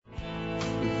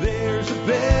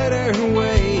better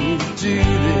way to do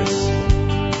this.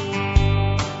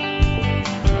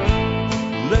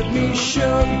 Let me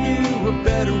show you a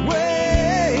better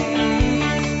way.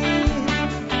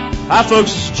 Hi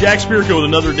folks, this is Jack Spirko with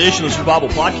another edition of the Survival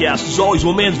Podcast. As always,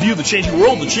 one man's view of the changing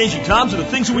world, the changing times, and the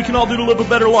things that we can all do to live a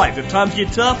better life if times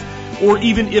get tough, or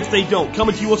even if they don't.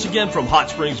 Coming to you once again from Hot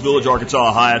Springs Village,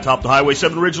 Arkansas, high atop the Highway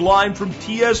 7 Ridge line from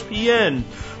TSPN.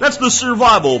 That's the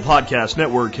Survival Podcast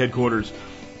Network headquarters.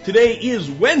 Today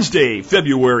is Wednesday,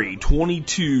 February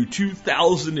 22,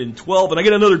 2012, and I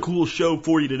got another cool show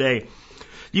for you today.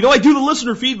 You know, I do the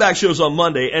listener feedback shows on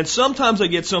Monday, and sometimes I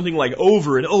get something like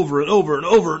over and over and over and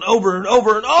over and over and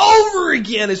over and over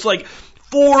again. It's like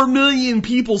 4 million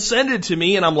people send it to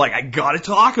me, and I'm like, I gotta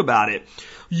talk about it.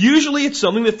 Usually it's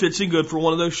something that fits in good for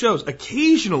one of those shows.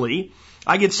 Occasionally,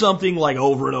 I get something like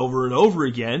over and over and over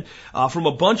again from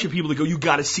a bunch of people that go, you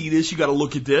gotta see this, you gotta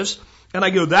look at this. And I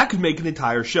go, that could make an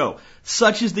entire show.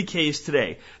 Such is the case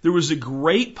today. There was a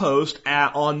great post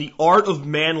on the Art of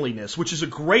Manliness, which is a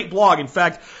great blog. In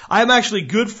fact, I'm actually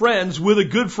good friends with a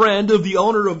good friend of the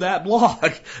owner of that blog,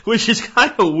 which is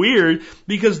kind of weird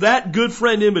because that good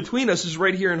friend in between us is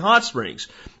right here in Hot Springs.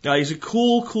 He's a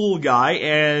cool guy,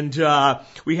 and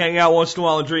we hang out once in a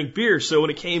while and drink beer. So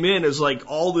when it came in, it's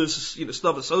like all this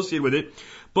stuff associated with it.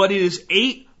 But it is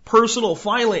 8 personal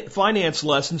finance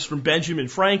lessons from Benjamin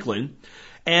Franklin.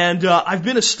 And I've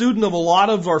been a student of a lot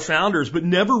of our founders, but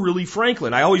never really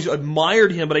Franklin. I always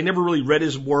admired him, but I never really read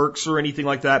his works or anything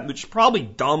like that, which is probably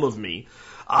dumb of me.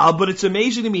 But it's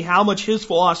amazing to me how much his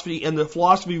philosophy and the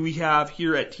philosophy we have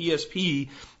here at TSP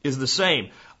is the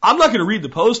same. I'm not going to read the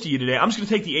post to you today. I'm just going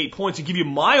to take the 8 points and give you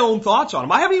my own thoughts on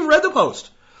them. I haven't even read the post.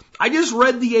 I just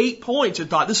read the 8 points and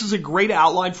thought this is a great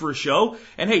outline for a show.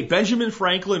 And hey, Benjamin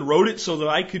Franklin wrote it so that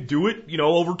I could do it,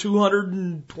 over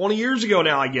 220 years ago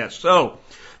now, I guess. So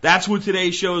that's what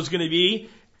today's show is going to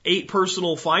be. 8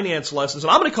 personal finance lessons.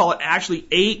 And I'm going to call it actually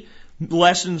 8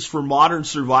 lessons for modern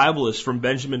survivalists from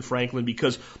Benjamin Franklin,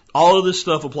 because all of this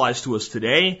stuff applies to us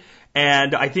today.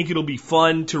 And I think it'll be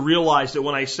fun to realize that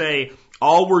when I say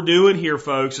all we're doing here,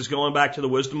 folks, is going back to the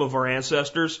wisdom of our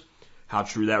ancestors, how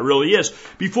true that really is.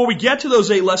 Before we get to those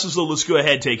 8 lessons, though, let's go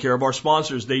ahead and take care of our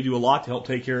sponsors. They do a lot to help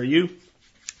take care of you.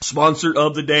 Sponsor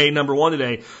of the day, number 1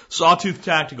 today, Sawtooth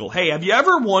Tactical. Hey, have you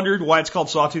ever wondered why it's called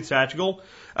Sawtooth Tactical?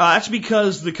 That's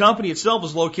because the company itself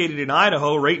is located in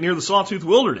Idaho, right near the Sawtooth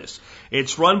Wilderness.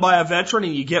 It's run by a veteran,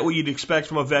 and you get what you'd expect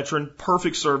from a veteran.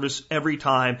 Perfect service every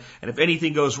time. And if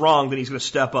anything goes wrong, then he's going to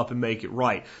step up and make it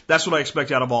right. That's what I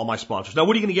expect out of all my sponsors. Now,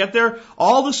 what are you going to get there?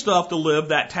 All the stuff to live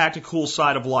that tactical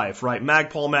side of life, right?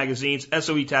 Magpul magazines,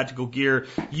 SOE tactical gear,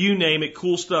 you name it,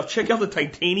 cool stuff. Check out the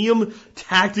titanium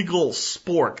tactical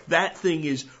spork. That thing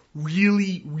is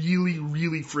really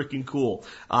freaking cool.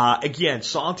 Again,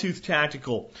 Sawtooth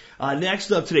Tactical.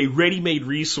 Next up today, Ready-Made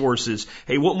Resources.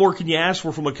 Hey, what more can you ask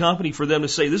for from a company for them to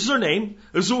say, this is our name,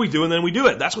 this is what we do, and then we do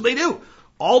it. That's what they do.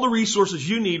 All the resources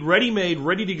you need, ready-made,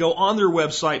 ready to go on their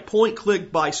website, point,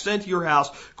 click, buy, sent to your house.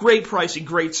 Great pricing,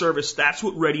 great service. That's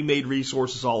what Ready-Made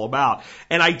Resources is all about.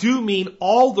 And I do mean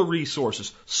all the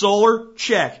resources. Solar,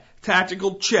 check.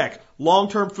 Tactical, check.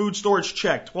 Long-term food storage,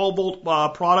 check.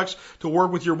 12-volt products to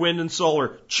work with your wind and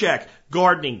solar, check.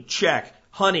 Gardening, check.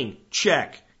 Hunting,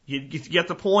 check. You get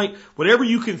the point? Whatever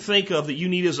you can think of that you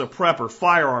need as a prepper,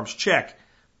 firearms, check.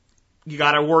 You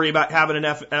got to worry about having an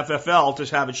FFL to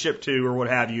have it shipped to or what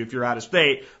have you if you're out of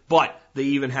state, but they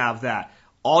even have that.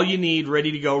 All you need,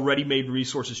 ready to go, ready-made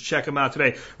resources. Check them out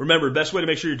today. Remember, the best way to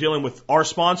make sure you're dealing with our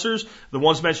sponsors, the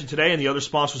ones mentioned today, and the other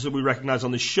sponsors that we recognize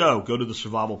on the show, go to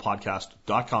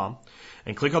thesurvivalpodcast.com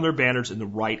and click on their banners in the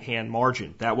right-hand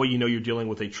margin. That way you know you're dealing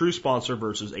with a true sponsor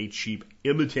versus a cheap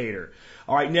imitator.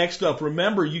 All right, next up,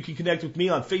 remember, you can connect with me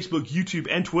on Facebook, YouTube,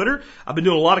 and Twitter. I've been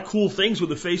doing a lot of cool things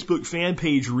with the Facebook fan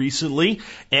page recently,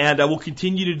 and I will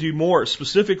continue to do more,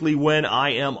 specifically when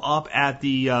I am up at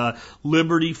the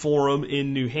Liberty Forum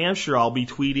in New Hampshire. I'll be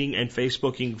tweeting and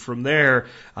Facebooking from there.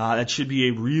 That should be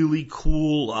a really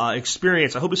cool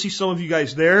experience. I hope to see some of you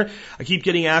guys there. I keep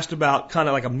getting asked about kind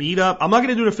of like a meetup. I'm not going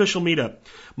to do an official meetup.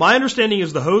 My understanding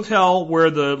is the hotel where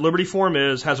the Liberty Forum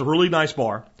is has a really nice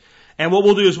bar. And what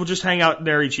we'll do is we'll just hang out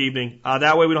there each evening.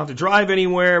 That way we don't have to drive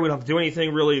anywhere. We don't have to do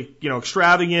anything really,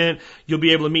 extravagant. You'll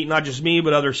be able to meet not just me,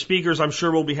 but other speakers. I'm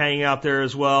sure we'll be hanging out there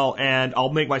as well. And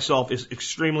I'll make myself as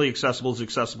extremely accessible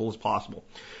as possible.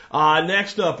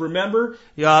 Next up, remember,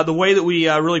 the way that we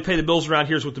really pay the bills around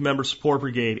here is with the Member Support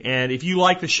Brigade. And if you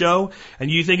like the show and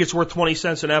you think it's worth 20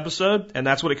 cents an episode, and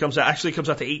that's what it comes out, actually it comes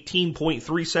out to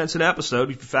 18.3 cents an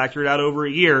episode if you factor it out over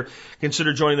a year,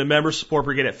 consider joining the Member Support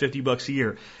Brigade at $50 a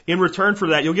year. In return for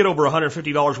that, you'll get over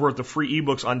 $150 worth of free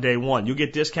ebooks on day one. You'll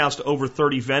get discounts to over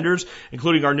 30 vendors,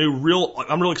 including our new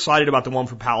I'm real excited about the one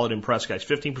for Paladin Press, guys.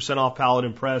 15% off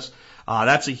Paladin Press.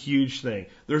 That's a huge thing.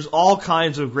 There's all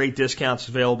kinds of great discounts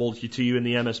available to you in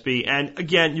the MSB. And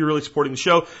again, you're really supporting the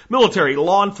show. Military,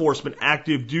 law enforcement,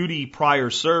 active duty, prior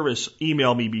service.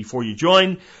 Email me before you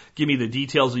join. Give me the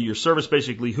details of your service,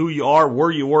 basically who you are,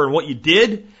 where you were, and what you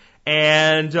did.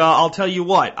 And I'll tell you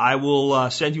what, I will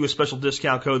send you a special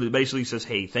discount code that basically says,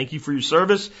 hey, thank you for your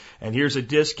service, and here's a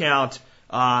discount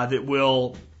that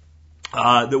will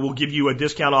give you a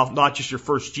discount off not just your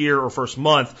first year or first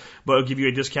month, but it'll give you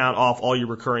a discount off all your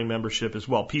recurring membership as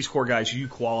well. Peace Corps guys, you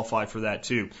qualify for that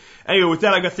too. Anyway, with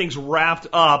that, I got things wrapped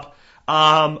up.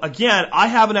 Again, I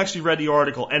haven't actually read the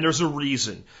article, and there's a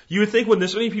reason. You would think when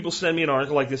this many people send me an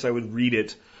article like this, I would read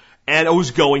it, and I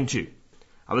was going to.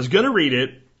 I was going to read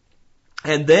it,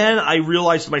 and then I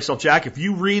realized to myself, Jack, if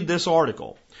you read this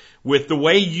article with the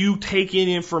way you take in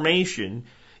information,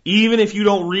 even if you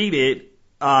don't read it,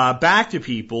 back to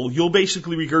people, you'll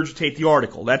basically regurgitate the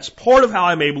article. That's part of how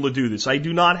I'm able to do this. I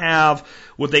do not have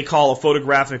what they call a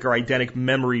photographic or eidetic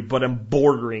memory, but I'm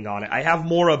bordering on it. I have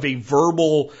more of a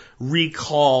verbal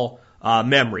recall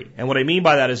memory. And what I mean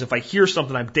by that is if I hear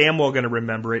something, I'm damn well going to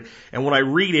remember it. And when I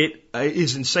read it,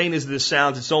 as insane as this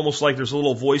sounds, it's almost like there's a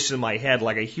little voice in my head,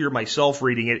 like I hear myself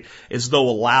reading it as though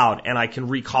aloud, and I can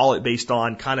recall it based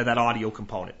on kind of that audio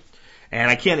component. And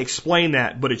I can't explain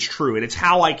that, but it's true. And it's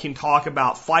how I can talk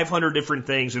about 500 different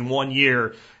things in 1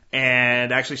 year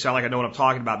and actually sound like I know what I'm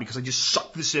talking about because I just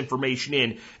suck this information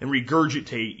in and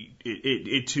regurgitate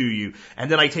it to you. And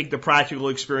then I take the practical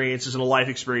experiences and the life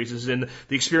experiences and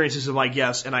the experiences of my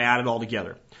guests and I add it all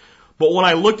together. But when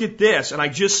I looked at this and I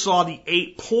just saw the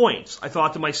 8 points, I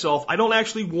thought to myself, I don't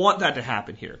actually want that to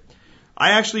happen here.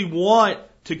 I actually want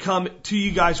to come to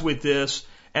you guys with this.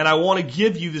 And I want to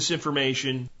give you this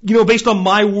information, based on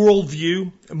my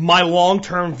worldview, my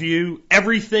long-term view,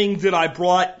 everything that I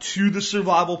brought to the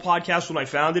Survival Podcast when I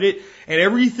founded it, and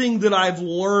everything that I've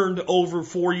learned over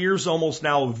 4 years almost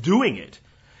now of doing it.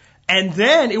 And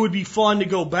then it would be fun to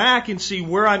go back and see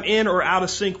where I'm in or out of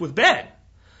sync with Ben.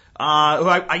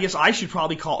 I guess I should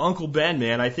probably call Uncle Ben,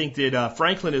 man. I think that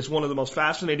Franklin is one of the most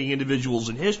fascinating individuals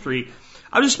in history.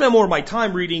 I've just spent more of my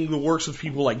time reading the works of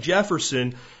people like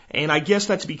Jefferson, and I guess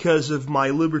that's because of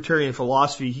my libertarian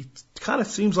philosophy. He kind of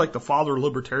seems like the father of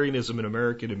libertarianism in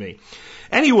America to me.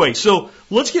 Anyway, so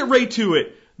let's get right to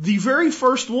it. The very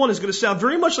first one is going to sound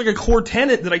very much like a core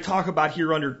tenet that I talk about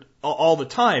here all the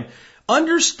time.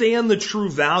 Understand the true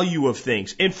value of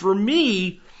things. And for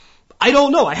me, I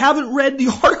don't know. I haven't read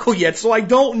the article yet, so I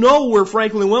don't know where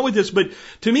Franklin went with this. But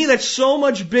to me, that's so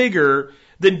much bigger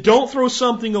than don't throw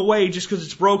something away just because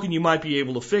it's broken, you might be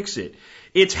able to fix it.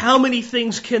 It's how many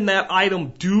things can that item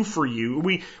do for you.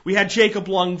 We had Jacob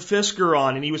Lundfisker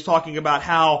on, and he was talking about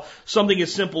how something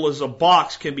as simple as a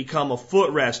box can become a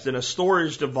footrest and a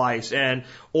storage device,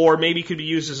 or maybe could be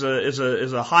used as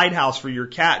a hidehouse for your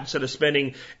cat instead of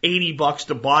spending $80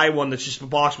 to buy one that's just a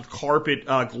box with carpet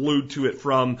glued to it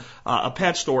from a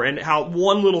pet store, and how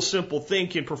one little simple thing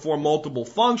can perform multiple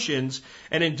functions,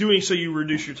 and in doing so you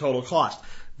reduce your total cost.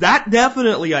 That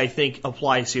definitely, I think,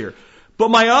 applies here. But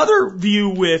my other view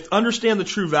with understand the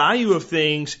true value of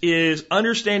things is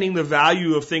understanding the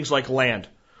value of things like land.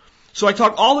 So I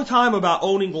talk all the time about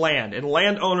owning land and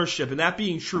land ownership and that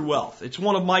being true wealth. It's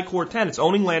one of my core tenets.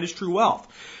 Owning land is true wealth.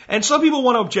 And some people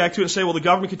want to object to it and say, well, the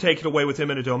government could take it away with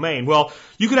eminent domain. Well,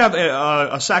 you could have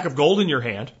a sack of gold in your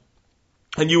hand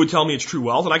and you would tell me it's true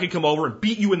wealth, and I could come over and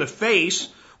beat you in the face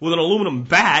with an aluminum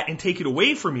bat and take it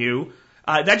away from you.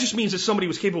 That just means that somebody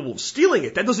was capable of stealing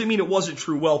it. That doesn't mean it wasn't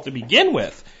true wealth to begin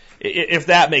with, if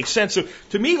that makes sense. So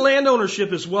to me, land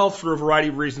ownership is wealth for a variety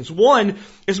of reasons. One,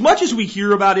 as much as we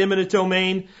hear about eminent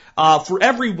domain, for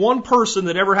every one person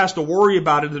that ever has to worry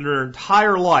about it in their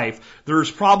entire life,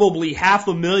 there's probably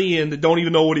 500,000 that don't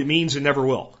even know what it means and never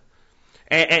will.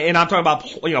 And I'm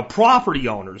talking about, property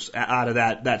owners out of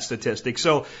that statistic.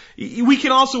 So we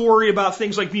can also worry about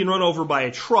things like being run over by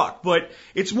a truck, but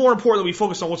it's more important that we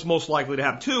focus on what's most likely to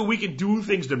happen. Two, we can do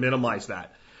things to minimize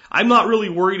that. I'm not really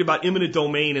worried about eminent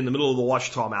domain in the middle of the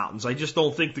Ouachita Mountains. I just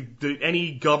don't think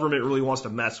any government really wants to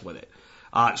mess with it.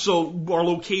 So our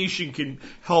location can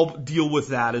help deal with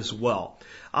that as well.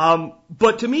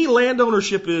 But to me, land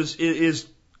ownership is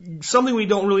something we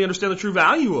don't really understand the true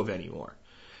value of anymore.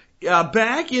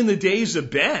 back in the days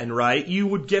of Ben, right, you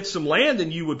would get some land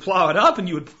and you would plow it up and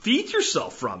you would feed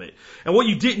yourself from it. And what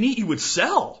you didn't eat, you would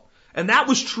sell. And that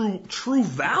was true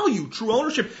value, true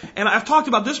ownership. And I've talked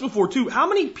about this before too. How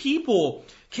many people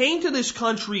came to this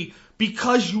country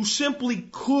because you simply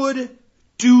could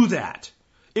do that?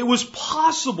 It was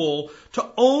possible to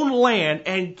own land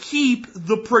and keep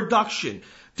the production.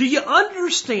 Do you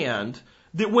understand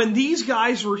that when these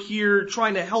guys were here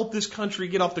trying to help this country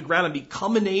get off the ground and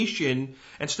become a nation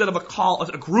instead of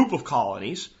a group of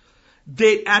colonies,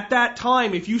 that at that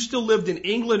time, if you still lived in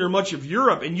England or much of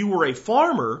Europe and you were a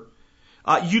farmer,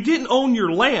 you didn't own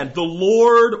your land. The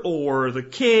lord or the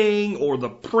king or the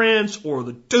prince or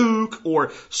the duke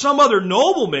or some other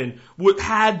nobleman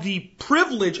had the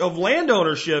privilege of land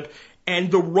ownership,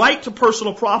 and the right to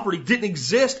personal property didn't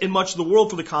exist in much of the world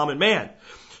for the common man.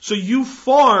 So you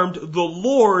farmed the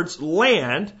Lord's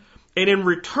land, and in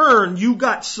return, you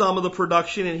got some of the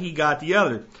production and he got the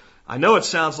other. I know it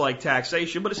sounds like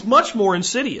taxation, but it's much more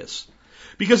insidious.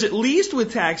 Because at least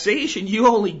with taxation, you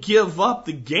only give up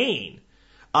the gain.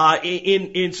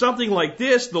 In something like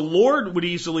this, the Lord would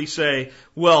easily say,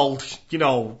 well,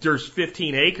 there's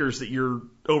 15 acres that you're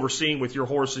overseeing with your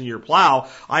horse and your plow.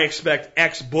 I expect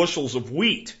X bushels of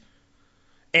wheat.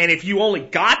 And if you only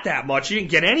got that much, you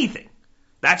didn't get anything.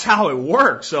 That's how it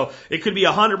works. So it could be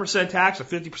 100% tax, a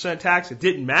 50% tax. It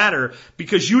didn't matter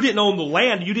because you didn't own the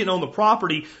land. You didn't own the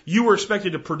property. You were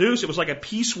expected to produce. It was like a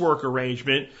piecework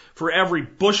arrangement. For every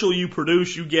bushel you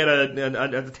produce, you get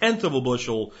a tenth of a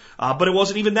bushel. But it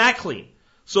wasn't even that clean.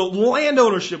 So land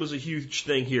ownership is a huge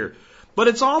thing here. But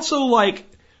it's also like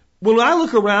when I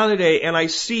look around today and I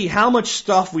see how much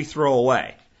stuff we throw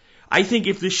away, I think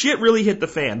if the shit really hit the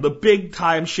fan, the big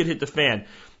time shit hit the fan,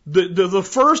 the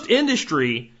first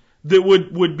industry that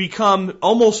would become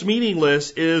almost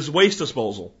meaningless is waste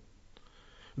disposal.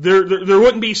 There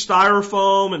wouldn't be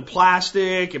styrofoam and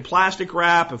plastic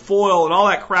wrap and foil and all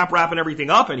that crap wrapping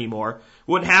everything up anymore.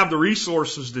 Wouldn't have the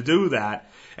resources to do that.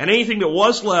 And anything that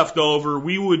was left over,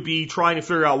 we would be trying to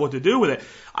figure out what to do with it.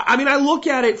 I mean, I look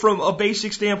at it from a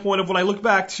basic standpoint of when I look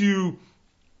back to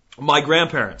my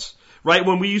grandparents, right?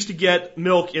 When we used to get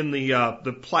milk in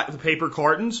the paper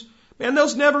cartons, man,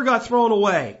 those never got thrown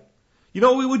away. You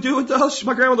know what we would do with those?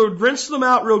 My grandmother would rinse them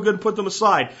out real good and put them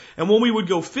aside. And when we would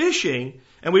go fishing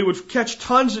and we would catch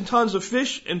tons and tons of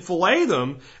fish and fillet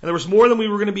them, and there was more than we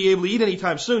were going to be able to eat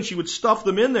anytime soon, she would stuff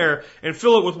them in there and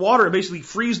fill it with water and basically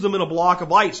freeze them in a block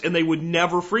of ice, and they would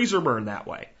never freezer burn that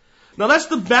way. Now that's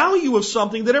the value of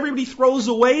something that everybody throws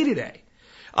away today.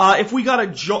 If we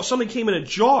got something came in a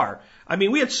jar, I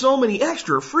mean, we had so many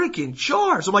extra freaking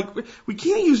jars. I'm like, we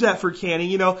can't use that for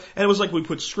canning, and it was like we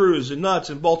put screws and nuts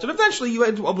and bolts, and eventually you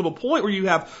had to a little point where you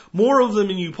have more of them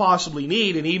than you possibly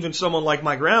need, and even someone like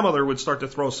my grandmother would start to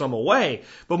throw some away.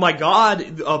 But my God,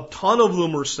 a ton of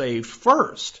them were saved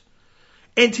first.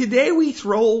 And today we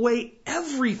throw away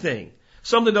everything.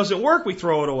 Something doesn't work, we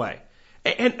throw it away.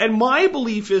 And my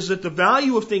belief is that the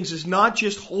value of things is not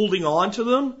just holding on to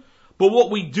them, but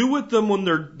what we do with them when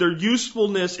their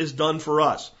usefulness is done for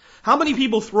us. How many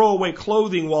people throw away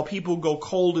clothing while people go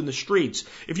cold in the streets?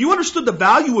 If you understood the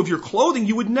value of your clothing,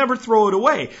 you would never throw it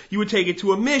away. You would take it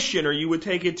to a mission, or you would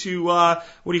take it to,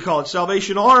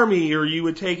 Salvation Army, or you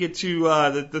would take it to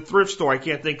the thrift store I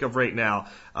can't think of right now.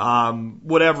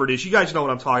 Whatever it is. You guys know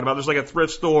what I'm talking about. There's like a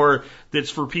thrift store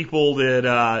that's for people that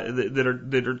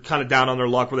are kind of down on their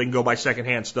luck where they can go buy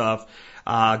secondhand stuff.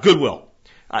 Goodwill.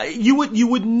 You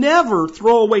would never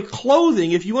throw away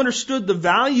clothing if you understood the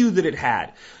value that it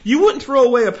had. You wouldn't throw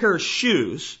away a pair of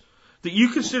shoes that you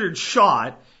considered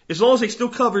shot as long as they still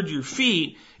covered your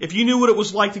feet if you knew what it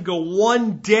was like to go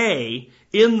one day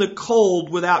in the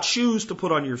cold without shoes to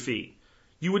put on your feet.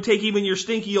 You would take even your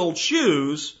stinky old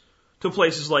shoes to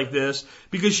places like this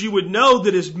because you would know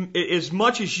that as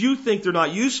much as you think they're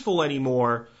not useful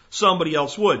anymore, somebody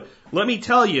else would. Let me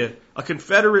tell you, a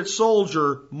Confederate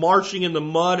soldier marching in the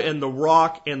mud and the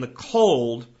rock and the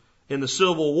cold in the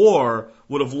Civil War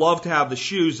would have loved to have the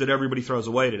shoes that everybody throws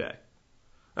away today.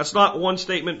 That's not one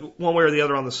statement one way or the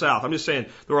other on the South. I'm just saying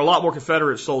there were a lot more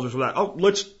Confederate soldiers with that. Oh,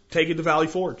 let's take it to Valley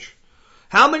Forge.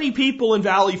 How many people in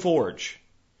Valley Forge,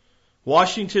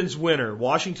 Washington's winter,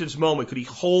 Washington's moment, could he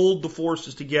hold the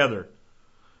forces together?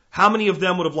 How many of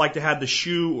them would have liked to have the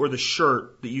shoe or the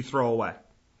shirt that you throw away?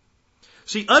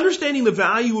 See, understanding the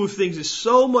value of things is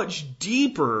so much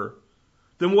deeper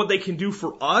than what they can do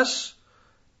for us.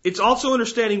 It's also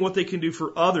understanding what they can do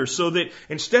for others, so that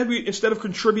instead of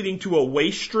contributing to a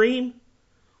waste stream,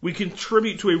 we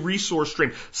contribute to a resource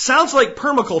stream. Sounds like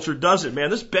permaculture, does it, man?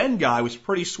 This Ben guy was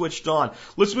pretty switched on.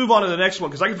 Let's move on to the next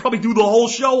one, because I could probably do the whole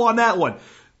show on that one.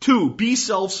 2, be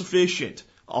self-sufficient.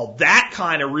 Oh, that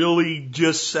kind of really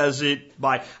just says it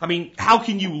by, I mean, how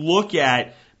can you look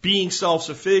at being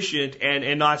self-sufficient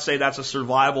and not say that's a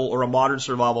survival or a modern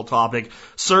survival topic?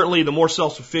 Certainly, the more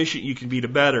self-sufficient you can be, the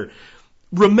better.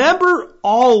 Remember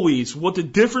always what the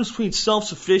difference between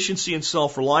self-sufficiency and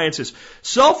self-reliance is.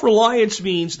 Self-reliance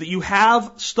means that you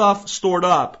have stuff stored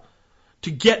up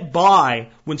to get by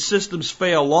when systems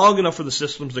fail long enough for the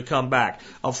systems to come back.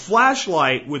 A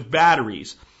flashlight with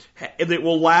batteries that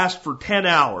will last for 10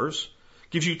 hours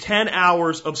gives you 10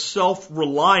 hours of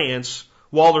self-reliance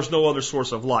while there's no other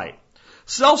source of light.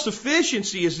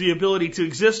 Self-sufficiency is the ability to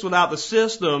exist without the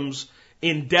systems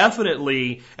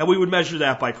indefinitely, and we would measure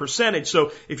that by percentage.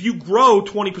 So if you grow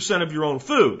 20% of your own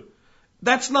food,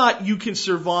 that's not you can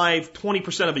survive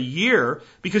 20% of a year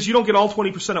because you don't get all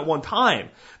 20% at one time.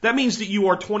 That means that you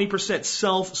are 20%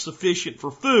 self-sufficient for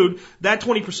food. That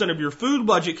 20% of your food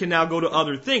budget can now go to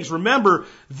other things. Remember,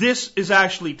 this is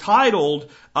actually titled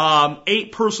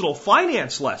 8 Personal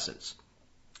Finance Lessons.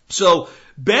 So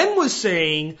Ben was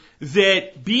saying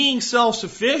that being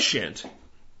self-sufficient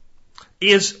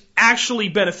is actually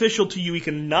beneficial to you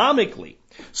economically.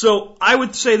 So I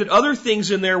would say that other things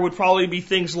in there would probably be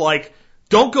things like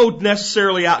don't go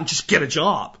necessarily out and just get a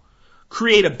job.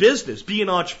 Create a business. Be an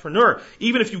entrepreneur.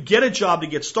 Even if you get a job to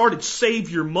get started, save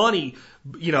your money.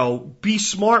 Be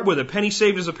smart with it. Penny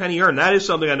saved is a penny earned. That is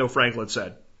something I know Franklin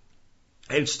said.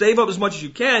 And save up as much as you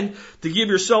can to give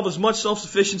yourself as much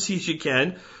self-sufficiency as you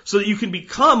can so that you can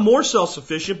become more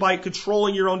self-sufficient by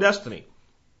controlling your own destiny.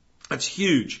 That's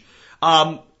huge.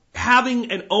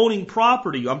 Having and owning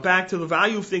property, I'm back to the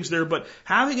value of things there, but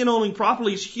having and owning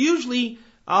property is hugely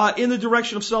in the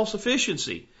direction of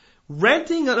self-sufficiency.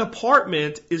 Renting an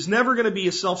apartment is never going to be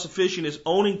as self-sufficient as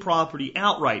owning property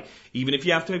outright, even if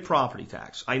you have to pay property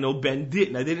tax. I know Ben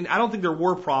didn't. I don't think there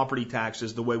were property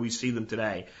taxes the way we see them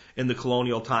today in the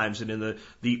colonial times and in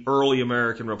the early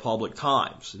American Republic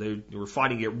times. They were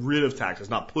fighting to get rid of taxes,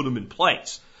 not put them in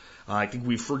place. I think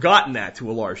we've forgotten that to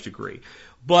a large degree.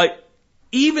 But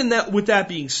even that, with that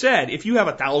being said, if you have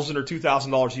 $1,000 or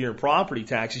 $2,000 a year in property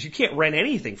taxes, you can't rent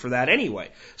anything for that anyway.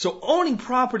 So owning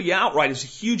property outright is a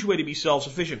huge way to be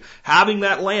self-sufficient. Having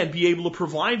that land be able to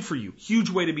provide for you, huge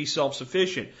way to be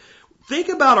self-sufficient. Think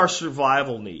about our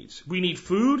survival needs. We need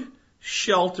food,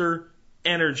 shelter,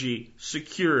 energy,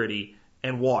 security,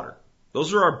 and water.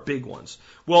 Those are our big ones.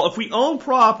 Well, if we own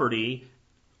property,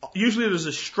 usually there's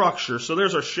a structure, so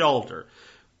there's our shelter.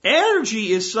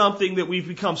 Energy is something that we've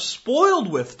become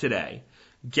spoiled with today.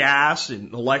 Gas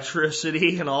and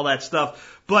electricity and all that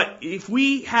stuff. But if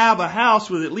we have a house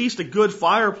with at least a good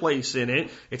fireplace in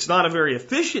it, it's not a very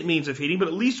efficient means of heating, but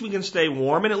at least we can stay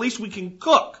warm and at least we can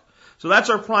cook. So that's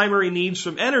our primary needs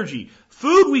from energy.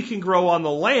 Food we can grow on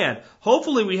the land.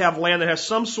 Hopefully we have land that has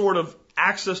some sort of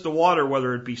access to water,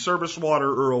 whether it be surface water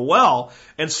or a well.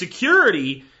 And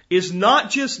security is not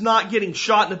just not getting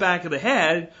shot in the back of the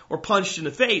head or punched in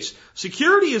the face.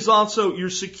 Security is also your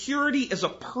security as a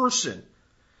person.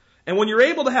 And when you're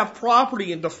able to have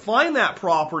property and define that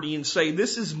property and say,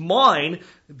 this is mine,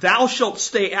 thou shalt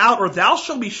stay out or thou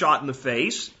shalt be shot in the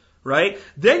face, right?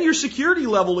 Then your security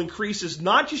level increases,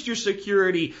 not just your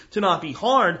security to not be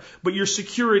harmed, but your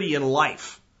security in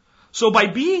life. So by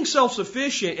being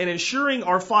self-sufficient and ensuring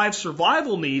our 5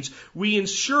 survival needs, we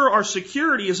ensure our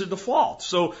security as a default.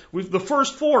 So the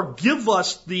first 4 give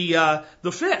us the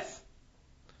 5th.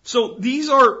 So these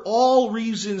are all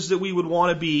reasons that we would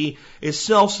want to be as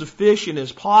self-sufficient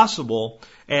as possible.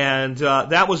 And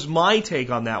that was my take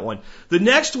on that one. The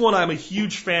next one, I'm a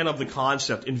huge fan of the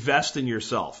concept, invest in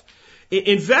yourself.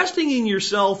 Investing in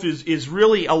yourself is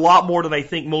really a lot more than I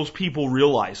think most people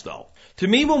realize, though. To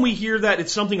me, when we hear that,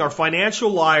 it's something our financial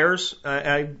liars,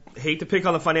 I hate to pick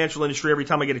on the financial industry every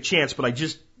time I get a chance, but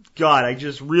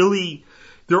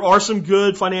there are some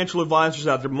good financial advisors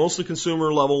out there. Most of the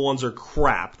consumer level ones are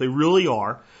crap. They really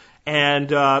are.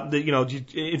 And,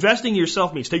 investing in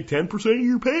yourself means take 10% of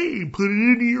your pay and put it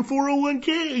into your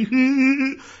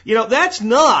 401k.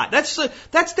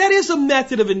 That is a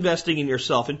method of investing in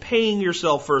yourself and paying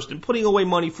yourself first and putting away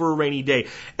money for a rainy day.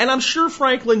 And I'm sure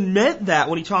Franklin meant that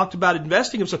when he talked about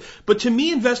investing himself. But to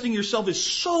me, investing in yourself is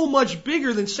so much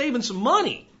bigger than saving some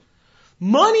money.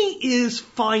 Money is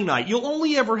finite. You'll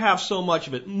only ever have so much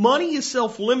of it. Money is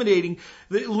self-limiting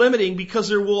because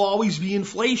there will always be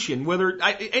inflation.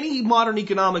 Any modern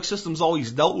economic system's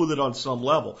always dealt with it on some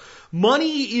level.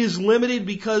 Money is limited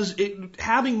because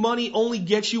having money only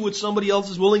gets you what somebody else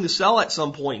is willing to sell at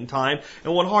some point in time.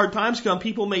 And when hard times come,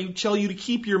 people may tell you to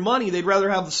keep your money. They'd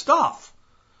rather have the stuff.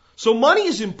 So money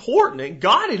is important, and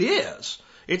God it is.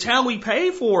 It's how we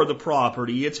pay for the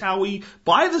property. It's how we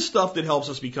buy the stuff that helps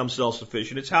us become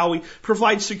self-sufficient. It's how we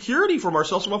provide security from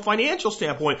ourselves from a financial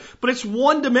standpoint. But it's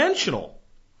one-dimensional.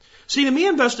 See, to me,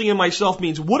 investing in myself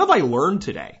means, what have I learned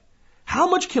today? How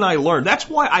much can I learn? That's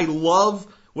why I love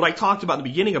what I talked about in the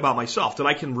beginning about myself, that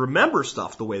I can remember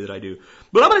stuff the way that I do.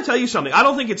 But I'm going to tell you something. I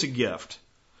don't think it's a gift.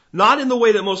 Not in the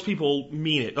way that most people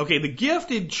mean it. Okay, the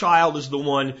gifted child is the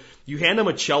one, you hand them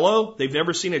a cello, they've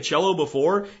never seen a cello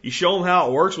before, you show them how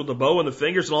it works with the bow and the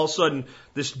fingers, and all of a sudden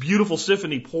this beautiful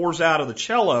symphony pours out of the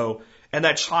cello, and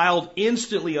that child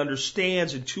instantly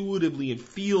understands intuitively and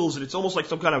feels, and it's almost like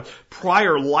some kind of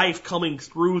prior life coming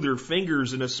through their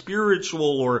fingers in a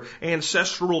spiritual or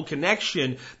ancestral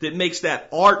connection that makes that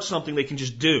art something they can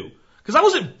just do. Because I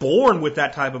wasn't born with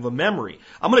that type of a memory.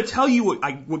 I'm going to tell you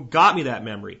what got me that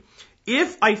memory.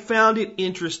 If I found it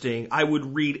interesting, I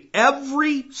would read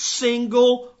every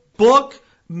single book,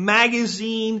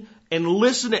 magazine, and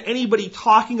listen to anybody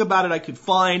talking about it I could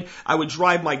find. I would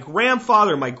drive my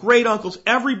grandfather, my great uncles,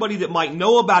 everybody that might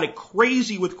know about it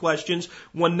crazy with questions.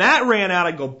 When that ran out,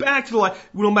 I'd go back to the life.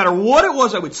 No matter what it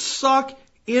was, I would suck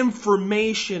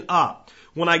information up.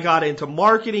 When I got into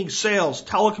marketing, sales,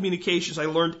 telecommunications, I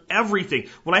learned everything.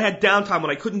 When I had downtime, when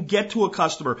I couldn't get to a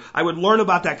customer, I would learn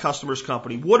about that customer's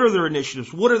company. What are their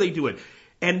initiatives? What are they doing?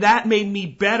 And that made me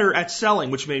better at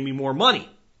selling, which made me more money.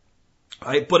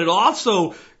 Right? But it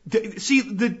also, see,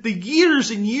 the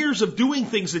years and years of doing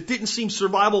things that didn't seem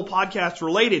survival podcast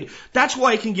related, that's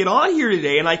why I can get on here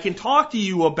today and I can talk to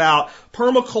you about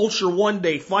permaculture one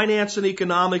day, finance and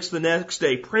economics the next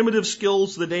day, primitive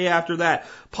skills the day after that,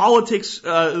 politics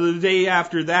the day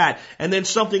after that, and then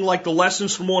something like the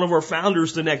lessons from one of our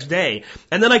founders the next day.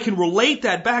 And then I can relate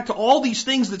that back to all these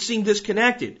things that seem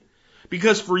disconnected.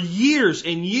 Because for years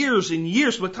and years and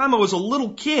years, by the time I was a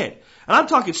little kid, and I'm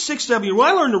talking 6, 7 years, when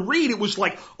I learned to read, it was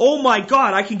like, oh my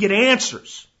God, I can get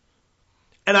answers.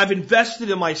 And I've invested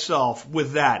in myself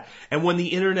with that. And when the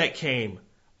internet came,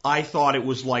 I thought it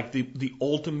was like the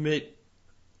ultimate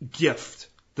gift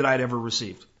that I'd ever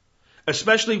received.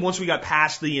 Especially once we got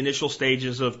past the initial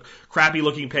stages of crappy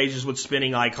looking pages with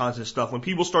spinning icons and stuff, when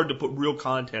people started to put real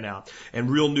content out and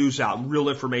real news out and real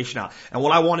information out. And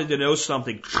when I wanted to know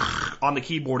something on the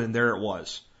keyboard, and there it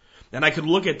was. And I could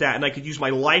look at that and I could use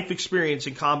my life experience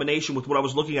in combination with what I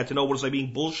was looking at to know was I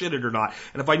being bullshitted or not.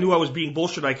 And if I knew I was being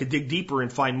bullshitted, I could dig deeper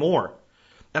and find more.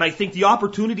 And I think the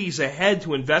opportunities ahead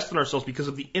to invest in ourselves because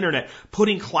of the internet,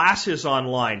 putting classes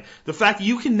online, the fact that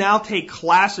you can now take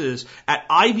classes at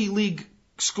Ivy League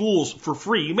schools for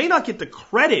free. You may not get the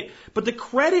credit, but the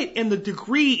credit and the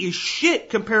degree is shit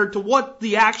compared to what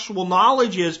the actual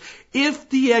knowledge is if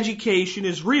the education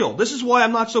is real. This is why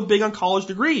I'm not so big on college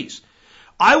degrees.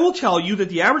 I will tell you that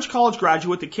the average college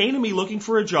graduate that came to me looking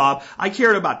for a job, I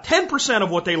cared about 10% of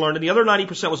what they learned, and the other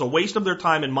 90% was a waste of their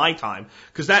time and my time,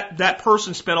 because that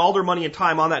person spent all their money and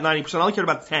time on that 90%. I only cared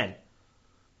about the 10.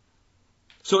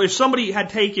 So if somebody had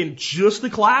taken just the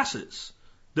classes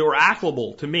that were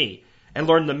applicable to me and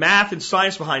learned the math and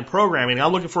science behind programming, and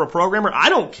I'm looking for a programmer, I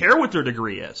don't care what their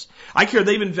degree is. I care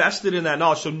they've invested in that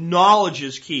knowledge. So knowledge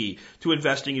is key to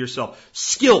investing in yourself.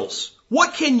 Skills.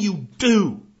 What can you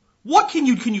do? What can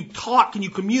you talk? Can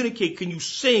you communicate? Can you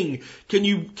sing? Can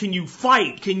you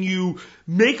fight? Can you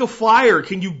make a fire?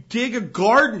 Can you dig a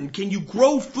garden? Can you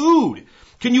grow food?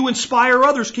 Can you inspire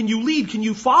others? Can you lead? Can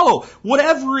you follow?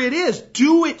 Whatever it is,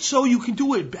 do it so you can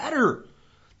do it better.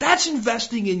 That's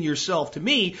investing in yourself to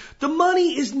me. The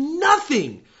money is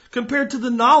nothing compared to the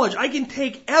knowledge. I can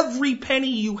take every penny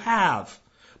you have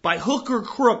by hook or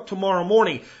crook tomorrow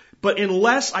morning. But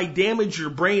unless I damage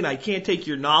your brain, I can't take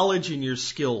your knowledge and your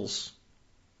skills.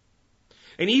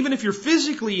 And even if you're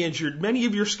physically injured, many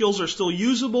of your skills are still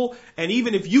usable. And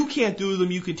even if you can't do them,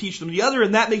 you can teach them the other.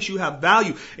 And that makes you have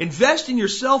value. Invest in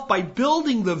yourself by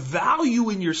building the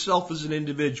value in yourself as an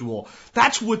individual.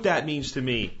 That's what that means to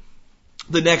me.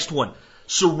 The next one.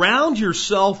 Surround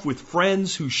yourself with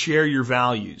friends who share your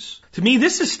values. To me,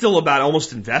 this is still about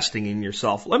almost investing in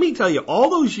yourself. Let me tell you,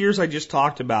 all those years I just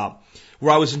talked about,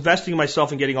 where I was investing in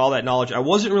myself and getting all that knowledge, I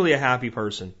wasn't really a happy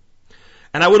person.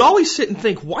 And I would always sit and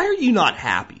think, why are you not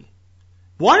happy?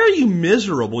 Why are you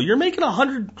miserable? You're making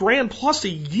 $100,000 plus a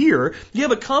year. You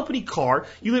have a company car.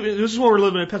 This is where we're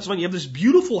living in Pennsylvania. You have this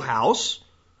beautiful house.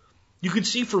 You can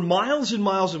see for miles and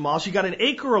miles and miles. You got an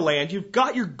acre of land. You've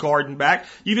got your garden back.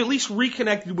 You've at least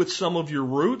reconnected with some of your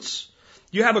roots.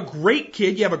 You have a great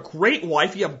kid. You have a great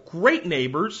wife. You have great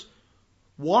neighbors.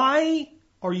 Why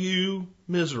are you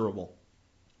miserable?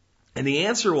 And the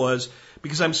answer was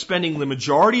because I'm spending the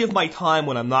majority of my time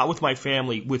when I'm not with my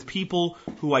family with people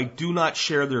who I do not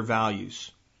share their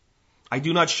values. I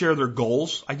do not share their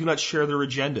goals. I do not share their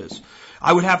agendas.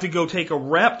 I would have to go take a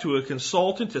rep to a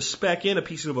consultant to spec in a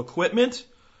piece of equipment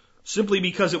simply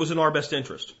because it was in our best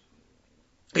interest.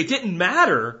 It didn't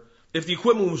matter if the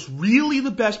equipment was really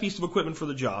the best piece of equipment for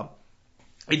the job.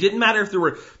 It didn't matter if there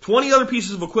were 20 other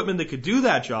pieces of equipment that could do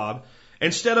that job.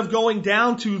 Instead of going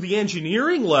down to the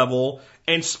engineering level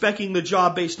and speccing the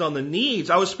job based on the needs,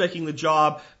 I was speccing the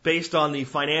job based on the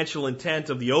financial intent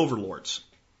of the overlords.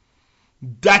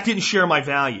 That didn't share my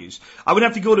values. I would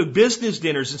have to go to business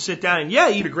dinners and sit down and,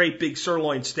 eat a great big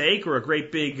sirloin steak or a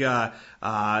great big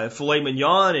filet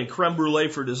mignon and creme brulee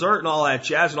for dessert and all that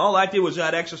jazz. And all that did was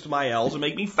add excess to my L's and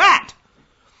make me fat.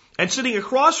 And sitting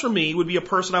across from me would be a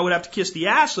person I would have to kiss the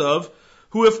ass of,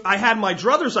 who if I had my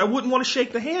druthers, I wouldn't want to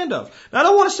shake the hand of. Now, I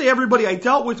don't want to say everybody I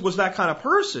dealt with was that kind of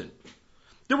person.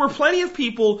 There were plenty of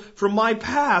people from my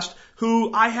past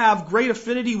who I have great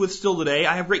affinity with still today,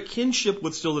 I have great kinship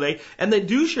with still today, and that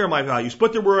do share my values.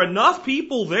 But there were enough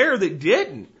people there that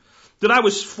didn't, that I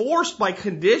was forced by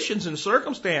conditions and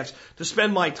circumstance to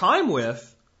spend my time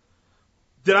with,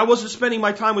 that I wasn't spending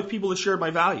my time with people that shared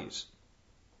my values.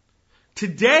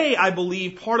 Today, I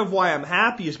believe part of why I'm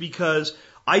happy is because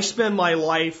I spend my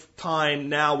lifetime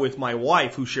now with my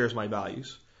wife who shares my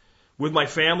values, with my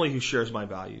family who shares my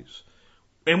values,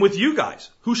 and with you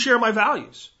guys who share my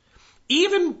values.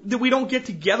 Even that we don't get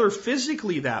together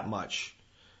physically that much,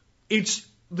 it's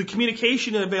the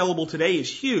communication available today is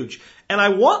huge. And I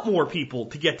want more people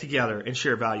to get together and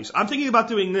share values. I'm thinking about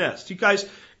doing this. You guys,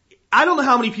 I don't know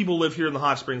how many people live here in the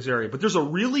Hot Springs area, but there's a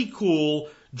really cool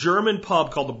German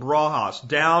pub called the Brauhaus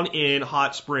down in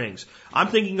Hot Springs. I'm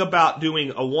thinking about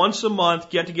doing a once a month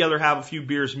get together, have a few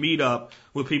beers, meet up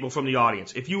with people from the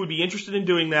audience. If you would be interested in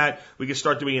doing that, we can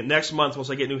start doing it next month once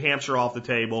I get New Hampshire off the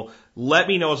table. Let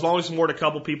me know. As long as more than a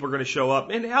couple people are going to show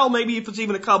up, and hell, maybe if it's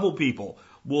even a couple people,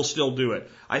 we'll still do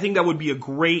it. I think that would be a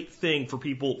great thing for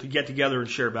people to get together and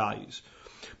share values.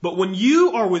 But when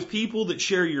you are with people that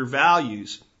share your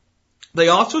values, they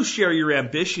also share your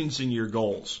ambitions and your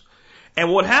goals. And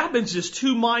what happens is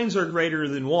two minds are greater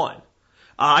than one.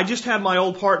 I just had my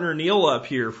old partner Neil up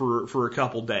here for a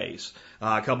couple days,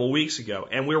 a couple weeks ago,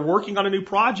 and we were working on a new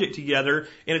project together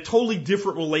in a totally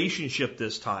different relationship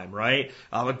this time, right?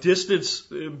 A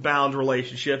distance-bound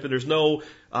relationship, and there's no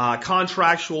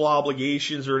contractual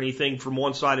obligations or anything from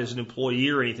one side as an employee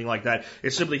or anything like that.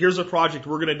 It's simply, here's a project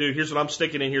we're going to do, here's what I'm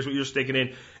sticking in, here's what you're sticking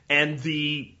in, and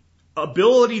the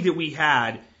ability that we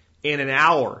had in an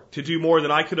hour to do more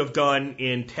than I could have done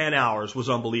in 10 hours was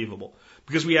unbelievable.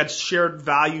 Because we had shared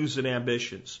values and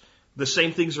ambitions. The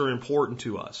same things are important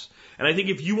to us. And I think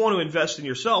if you want to invest in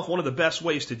yourself, one of the best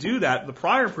ways to do that, the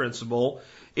prior principle,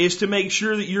 is to make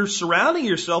sure that you're surrounding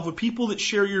yourself with people that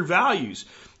share your values.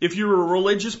 If you're a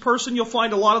religious person, you'll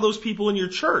find a lot of those people in your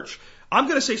church. I'm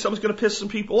going to say something's going to piss some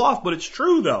people off, but it's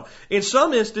true though. In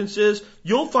some instances,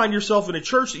 you'll find yourself in a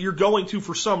church that you're going to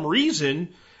for some reason,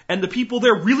 and the people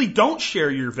there really don't share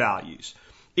your values.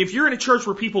 If you're in a church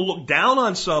where people look down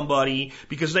on somebody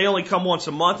because they only come once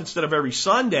a month instead of every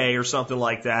Sunday or something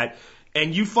like that,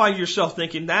 and you find yourself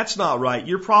thinking that's not right,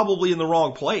 you're probably in the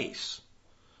wrong place.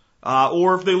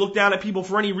 Or if they look down at people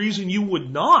for any reason you would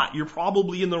not, you're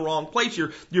probably in the wrong place.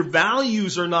 Your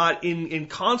values are not in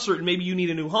concert, and maybe you need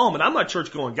a new home. And I'm not a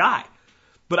church-going guy.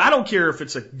 But I don't care if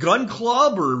it's a gun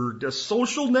club or a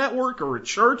social network or a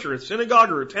church or a synagogue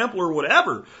or a temple or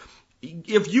whatever.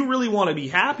 If you really want to be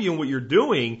happy in what you're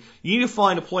doing, you need to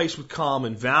find a place with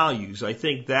common values. I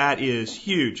think that is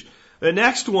huge. The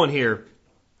next one here,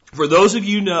 for those of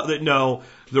you that know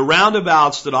the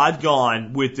roundabouts that I've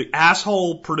gone with the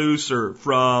asshole producer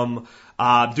from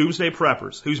Doomsday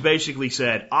Preppers, who's basically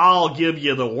said, I'll give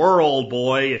you the world,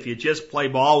 boy, if you just play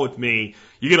ball with me.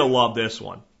 You're going to love this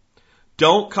one.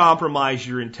 Don't compromise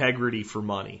your integrity for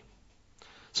money.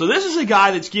 So this is a guy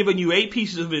that's given you 8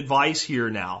 pieces of advice here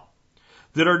now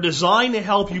that are designed to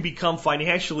help you become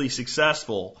financially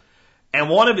successful. And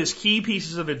one of his key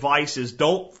pieces of advice is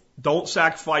don't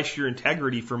sacrifice your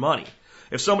integrity for money.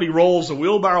 If somebody rolls a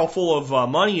wheelbarrow full of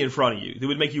money in front of you that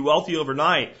would make you wealthy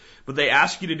overnight, but they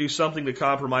ask you to do something that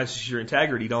compromises your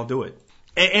integrity, don't do it.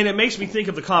 And it makes me think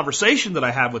of the conversation that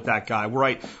I had with that guy,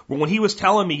 where when he was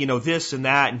telling me, this and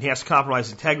that, and he has to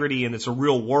compromise integrity, and it's a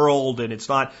real world, and it's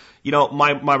not,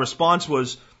 my response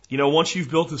was, once you've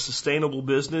built a sustainable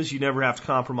business, you never have to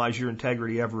compromise your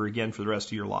integrity ever again for the rest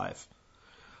of your life.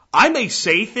 I may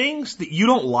say things that you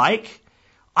don't like.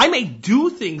 I may do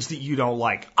things that you don't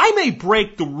like. I may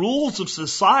break the rules of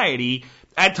society.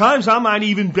 At times, I might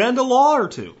even bend a law or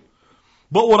two.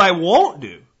 But what I won't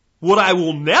do, what I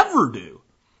will never do,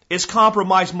 is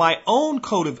compromise my own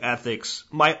code of ethics,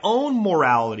 my own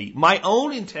morality, my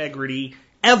own integrity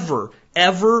ever,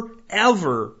 ever,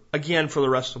 ever again for the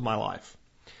rest of my life.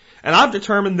 And I've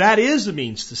determined that is the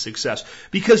means to success,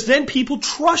 because then people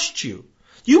trust you.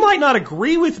 You might not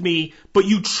agree with me, but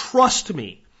you trust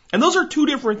me. And those are two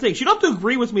different things. You don't have to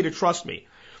agree with me to trust me.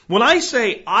 When I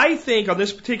say I think on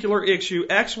this particular issue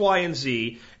X, Y, and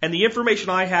Z, and the information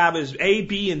I have is A,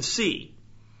 B, and C,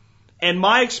 and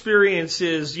my experience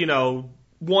is,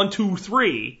 1, 2,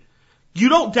 3, you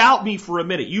don't doubt me for a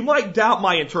minute. You might doubt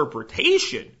my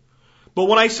interpretation. But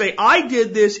when I say I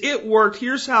did this, it worked,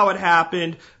 here's how it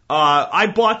happened, I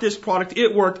bought this product,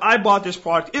 it worked, I bought this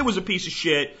product, it was a piece of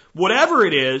shit, whatever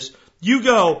it is, you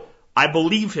go, I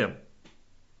believe him.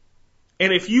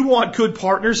 And if you want good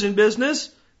partners in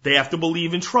business, they have to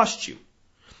believe and trust you.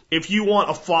 If you want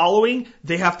a following,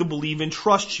 they have to believe and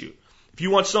trust you. If you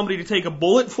want somebody to take a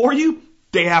bullet for you,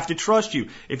 they have to trust you.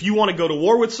 If you want to go to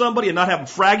war with somebody and not have them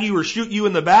frag you or shoot you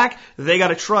in the back, they got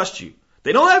to trust you.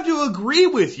 They don't have to agree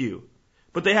with you,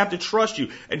 but they have to trust you.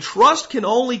 And trust can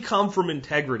only come from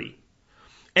integrity.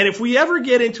 And if we ever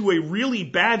get into a really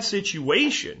bad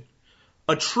situation,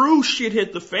 a true shit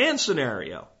hit the fan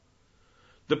scenario,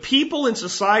 the people in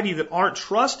society that aren't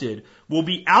trusted will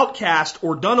be outcast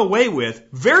or done away with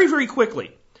very, very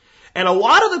quickly. And a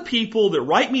lot of the people that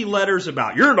write me letters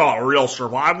about, you're not a real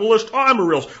survivalist, I'm a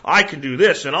real, I can do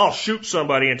this and I'll shoot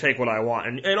somebody and take what I want,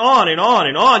 and on and on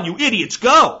and on, you idiots,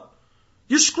 go.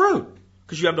 You're screwed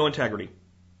because you have no integrity.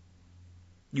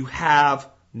 You have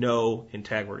no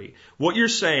integrity. What you're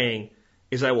saying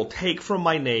is I will take from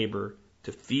my neighbor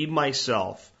to feed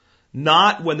myself,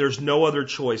 not when there's no other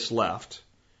choice left,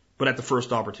 but at the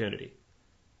first opportunity.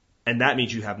 And that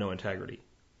means you have no integrity.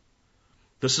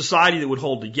 The society that would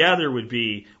hold together would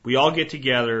be, we all get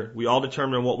together, we all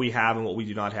determine what we have and what we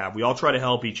do not have. We all try to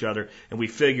help each other, and we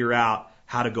figure out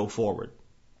how to go forward.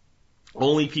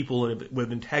 Only people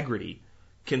with integrity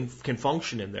can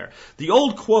function in there. The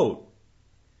old quote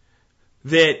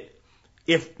that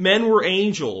if men were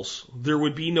angels, there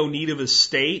would be no need of a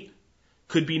state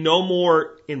could be no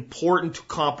more important to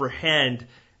comprehend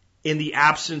in the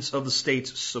absence of the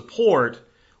state's support,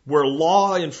 where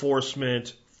law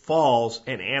enforcement falls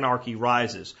and anarchy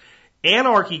rises.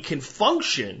 Anarchy can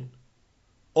function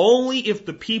only if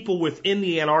the people within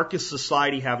the anarchist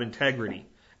society have integrity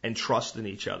and trust in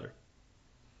each other.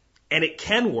 And it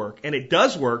can work, and it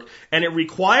does work, and it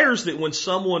requires that when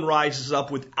someone rises up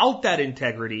without that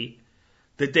integrity,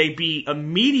 that they be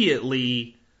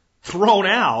immediately thrown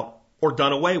out or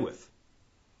done away with.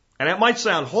 And that might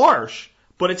sound harsh,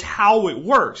 but it's how it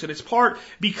works. And it's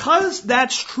because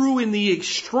that's true in the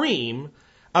extreme,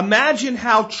 imagine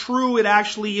how true it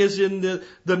actually is in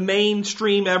the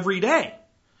mainstream every day.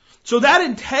 So that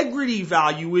integrity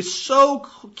value is so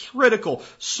critical,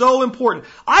 so important.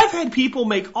 I've had people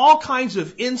make all kinds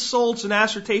of insults and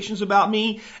assertions about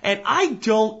me, and I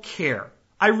don't care.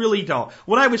 I really don't.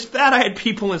 When I was fat, I had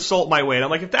people insult my weight.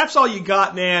 I'm like, if that's all you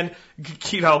got, man,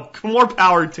 more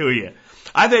power to you.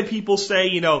 I've had people say,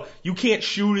 you can't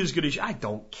shoot as good as you. I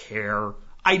don't care.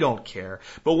 I don't care.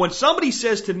 But when somebody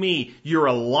says to me, you're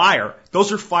a liar,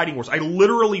 those are fighting words. I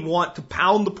literally want to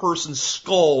pound the person's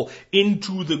skull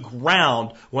into the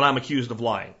ground when I'm accused of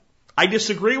lying. I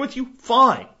disagree with you?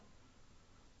 Fine.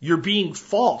 You're being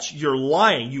false. You're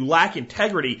lying. You lack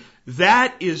integrity.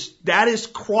 That is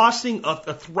crossing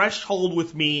a threshold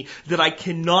with me that I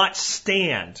cannot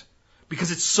stand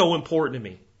because it's so important to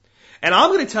me. And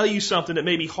I'm going to tell you something that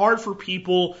may be hard for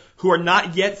people who are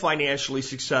not yet financially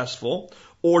successful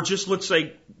or just, let's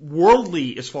say,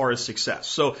 worldly as far as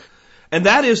success. And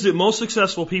that is that most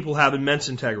successful people have immense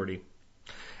integrity.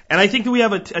 And I think that we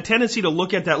have a tendency to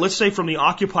look at that, let's say, from the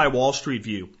Occupy Wall Street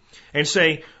view and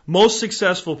say most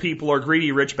successful people are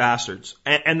greedy, rich bastards.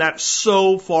 And that's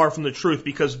so far from the truth,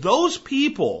 because those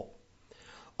people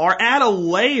are at a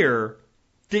layer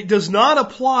that does not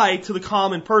apply to the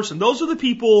common person. Those are the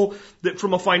people that,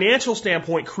 from a financial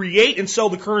standpoint, create and sell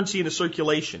the currency into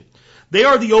circulation. They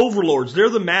are the overlords. They're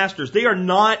the masters. They are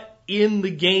not in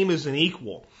the game as an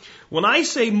equal. When I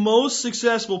say most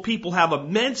successful people have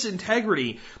immense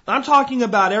integrity, I'm talking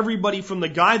about everybody from the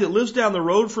guy that lives down the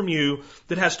road from you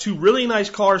that has 2 really nice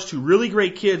cars, 2 really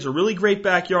great kids, a really great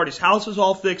backyard, his house is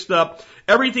all fixed up,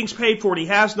 everything's paid for, and he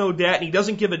has no debt, and he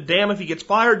doesn't give a damn if he gets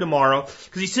fired tomorrow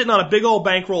because he's sitting on a big old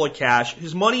bankroll of cash.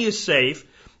 His money is safe,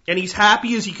 and he's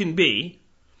happy as he can be,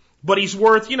 but he's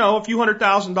worth, a few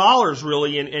 $100,000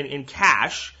 really in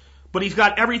cash, but he's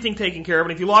got everything taken care of,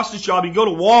 and if he lost his job, he'd go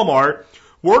to Walmart,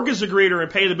 work as a greeter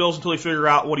and pay the bills until he figures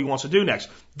out what he wants to do next.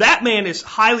 That man is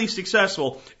highly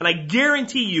successful, and I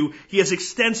guarantee you he has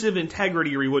extensive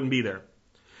integrity or he wouldn't be there.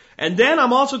 And then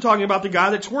I'm also talking about the guy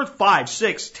that's worth $5,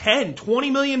 $6, $10,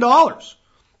 $20 million,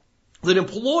 that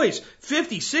employs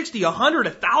 50, 60, 100,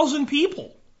 1,000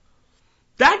 people.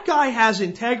 That guy has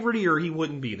integrity or he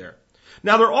wouldn't be there.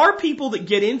 Now, there are people that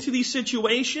get into these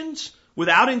situations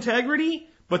without integrity,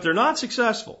 but they're not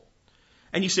successful.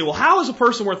 And you say, well, how is a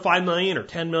person worth $5 million or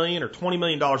 $10 million or $20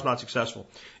 million not successful?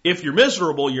 If you're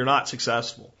miserable, you're not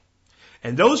successful.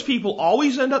 And those people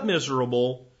always end up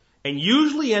miserable and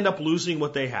usually end up losing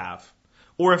what they have.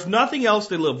 Or if nothing else,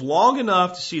 they live long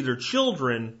enough to see their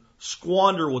children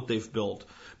squander what they've built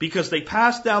because they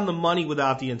pass down the money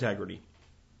without the integrity.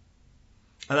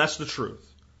 And that's the truth.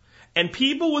 And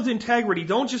people with integrity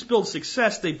don't just build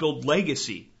success, they build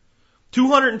legacy.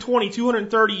 220,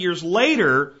 230 years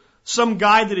later, some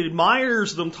guy that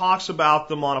admires them talks about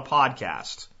them on a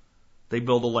podcast. They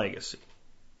build a legacy.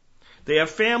 They have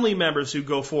family members who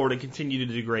go forward and continue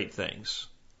to do great things.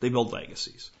 They build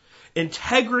legacies.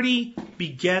 Integrity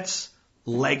begets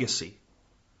legacy.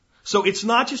 So it's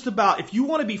not just about, if you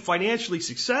want to be financially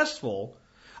successful,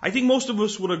 I think most of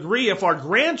us would agree if our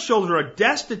grandchildren are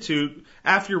destitute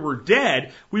after we're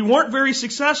dead, we weren't very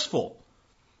successful.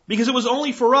 Because it was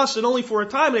only for us and only for a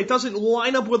time, and it doesn't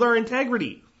line up with our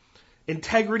integrity.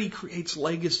 Integrity creates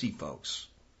legacy, folks.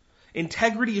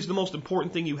 Integrity is the most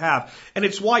important thing you have. And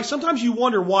it's why, sometimes you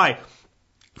wonder why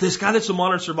this guy that's a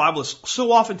modern survivalist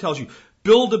so often tells you,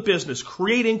 build a business,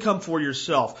 create income for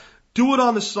yourself, do it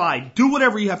on the side, do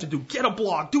whatever you have to do, get a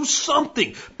blog, do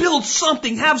something, build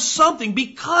something, have something,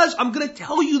 because I'm going to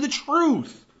tell you the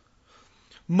truth.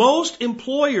 Most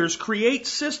employers create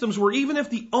systems where even if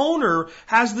the owner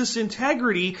has this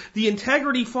integrity, the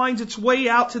integrity finds its way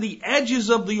out to the edges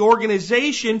of the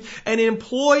organization, and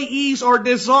employees are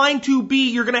designed to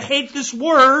be, you're going to hate this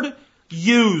word,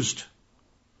 used.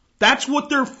 That's what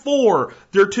they're for.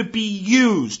 They're to be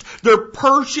used. They're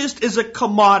purchased as a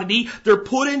commodity. They're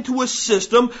put into a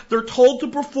system. They're told to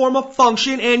perform a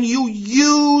function, and you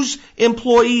use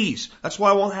employees. That's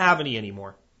why I won't have any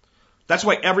anymore. That's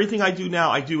why everything I do now,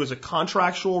 I do as a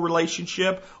contractual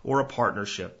relationship or a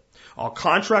partnership. I'll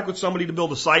contract with somebody to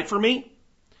build a site for me.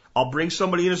 I'll bring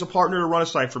somebody in as a partner to run a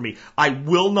site for me. I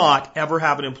will not ever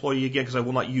have an employee again because I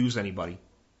will not use anybody.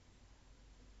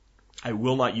 I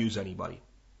will not use anybody.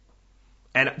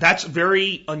 And that's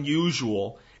very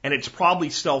unusual, and it's probably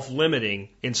self-limiting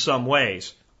in some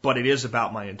ways, but it is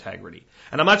about my integrity.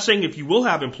 And I'm not saying if you will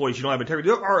have employees, you don't have integrity.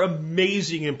 There are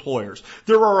amazing employers.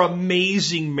 There are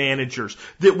amazing managers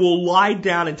that will lie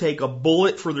down and take a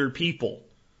bullet for their people.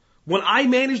 When I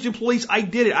managed employees, I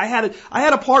did it. I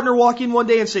had a partner walk in one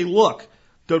day and say, look,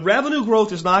 the revenue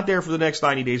growth is not there for the next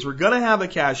 90 days. We're going to have a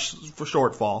cash for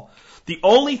shortfall. The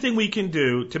only thing we can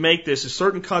do to make this is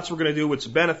certain cuts we're going to do with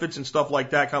some benefits and stuff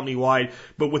like that company-wide.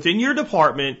 But within your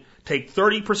department, take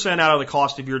 30% out of the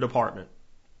cost of your department.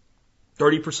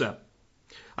 30%.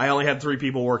 I only had 3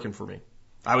 people working for me.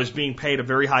 I was being paid a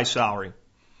very high salary.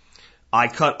 I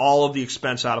cut all of the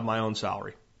expense out of my own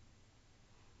salary.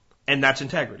 And that's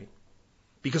integrity.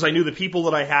 Because I knew the people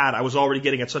that I had, I was already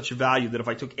getting at such a value that if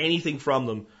I took anything from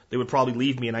them, they would probably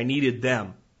leave me, and I needed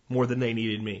them more than they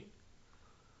needed me.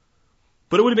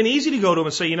 But it would have been easy to go to them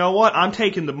and say, you know what, I'm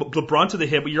taking the brunt of the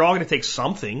hit, but you're all going to take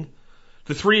something.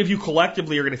 The 3 of you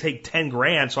collectively are going to take 10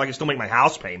 grand so I can still make my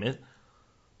house payment.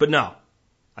 But no,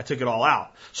 I took it all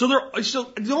out. So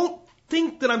don't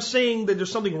think that I'm saying that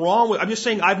there's something wrong with it. I'm just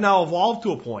saying I've now evolved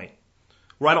to a point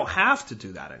where I don't have to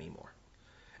do that anymore.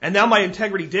 And now my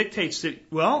integrity dictates that,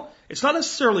 well, it's not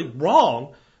necessarily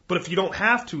wrong, but if you don't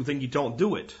have to, then you don't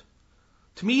do it.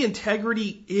 To me,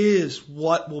 integrity is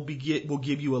what will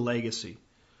give you a legacy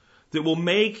that will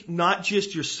make not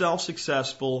just yourself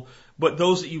successful, but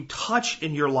those that you touch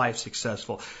in your life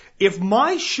successful. If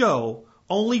my show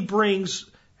only brings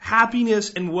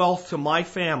happiness and wealth to my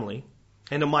family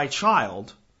and to my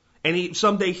child, and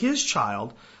someday his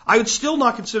child, I would still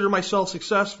not consider myself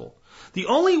successful. The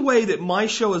only way that my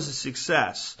show is a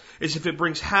success is if it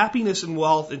brings happiness and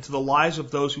wealth into the lives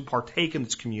of those who partake in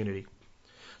its community.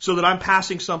 So that I'm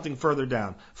passing something further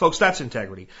down. Folks, that's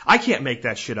integrity. I can't make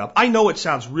that shit up. I know it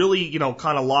sounds really,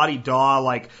 kind of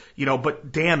la-di-da,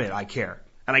 but damn it, I care.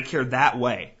 And I care that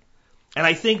way. And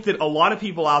I think that a lot of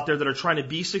people out there that are trying to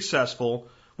be successful,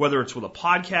 whether it's with a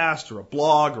podcast or a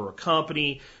blog or a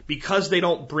company, because they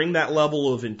don't bring that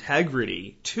level of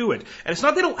integrity to it. And it's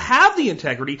not they don't have the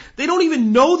integrity, they don't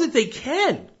even know that they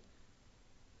can.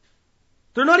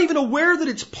 They're not even aware that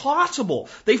it's possible.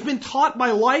 They've been taught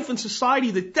by life and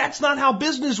society that that's not how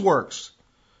business works.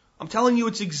 I'm telling you,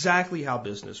 it's exactly how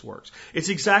business works. It's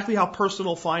exactly how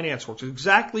personal finance works. It's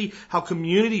exactly how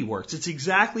community works. It's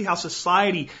exactly how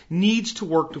society needs to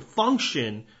work to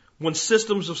function when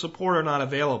systems of support are not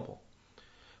available.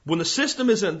 When the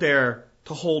system isn't there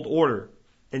to hold order,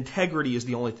 integrity is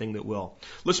the only thing that will.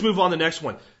 Let's move on to the next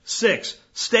one. 6,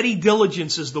 steady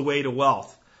diligence is the way to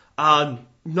wealth.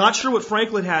 Not sure what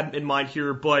Franklin had in mind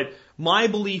here, but my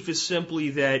belief is simply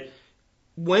that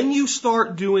when you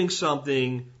start doing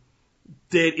something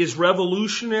that is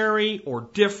revolutionary or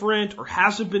different or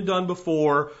hasn't been done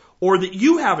before or that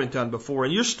you haven't done before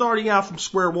and you're starting out from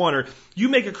square one or you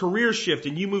make a career shift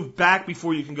and you move back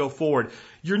before you can go forward,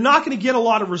 you're not going to get a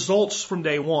lot of results from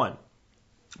day one.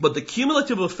 But the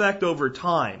cumulative effect over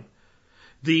time,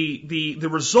 the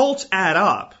results add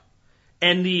up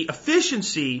and the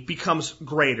efficiency becomes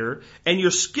greater and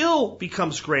your skill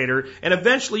becomes greater and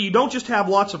eventually you don't just have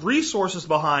lots of resources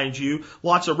behind you,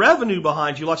 lots of revenue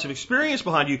behind you, lots of experience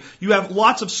behind you, you have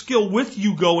lots of skill with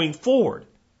you going forward.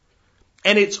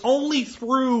 And it's only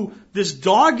through this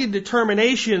dogged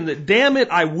determination that, damn it,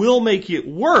 I will make it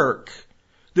work,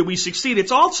 that we succeed.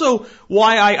 It's also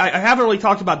why I haven't really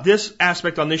talked about this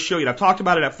aspect on this show yet. I've talked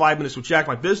about it at 5 Minutes with Jack,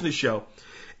 my business show.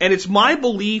 And it's my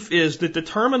belief is that the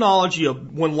terminology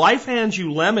of when life hands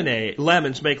you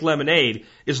lemons make lemonade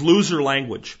is loser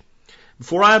language.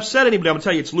 Before I upset anybody, I'm going to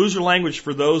tell you it's loser language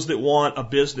for those that want a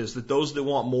business, that those that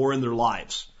want more in their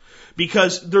lives.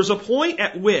 Because there's a point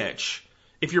at which,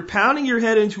 if you're pounding your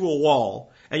head into a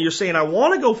wall and you're saying, I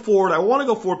want to go forward,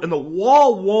 and the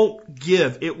wall won't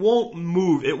give, it won't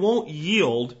move, it won't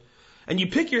yield, and you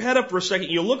pick your head up for a second,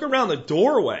 you look around the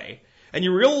doorway, and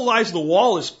you realize the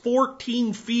wall is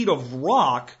 14 feet of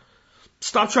rock,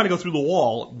 stop trying to go through the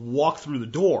wall, walk through the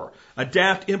door.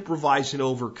 Adapt, improvise, and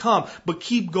overcome, but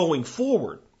keep going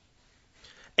forward.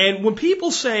 And when people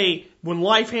say, when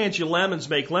life hands you lemons,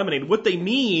 make lemonade, what they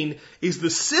mean is the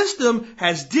system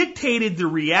has dictated the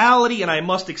reality and I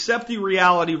must accept the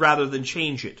reality rather than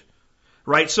change it.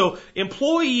 Right? So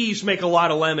employees make a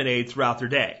lot of lemonade throughout their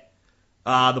day.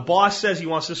 The boss says he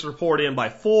wants this report in by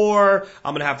 4.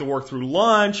 I'm going to have to work through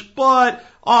lunch, but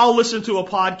I'll listen to a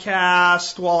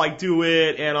podcast while I do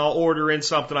it and I'll order in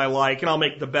something I like and I'll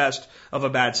make the best of a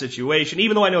bad situation,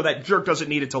 even though I know that jerk doesn't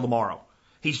need it till tomorrow.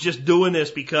 He's just doing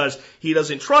this because he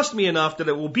doesn't trust me enough that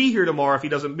it will be here tomorrow if he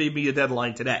doesn't give me a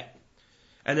deadline today.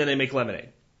 And then they make lemonade.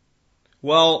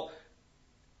 Well,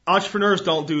 entrepreneurs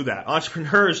don't do that.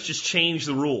 Entrepreneurs just change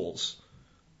the rules.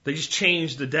 They just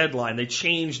change the deadline. They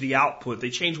change the output.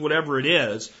 They change whatever it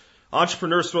is.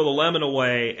 Entrepreneurs throw the lemon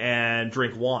away and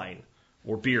drink wine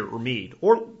or beer or mead.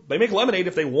 Or they make lemonade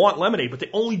if they want lemonade, but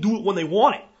they only do it when they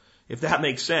want it, if that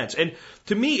makes sense. And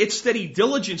to me, it's steady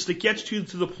diligence that gets you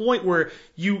to the point where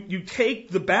you take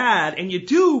the bad and you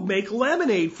do make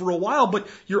lemonade for a while, but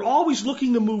you're always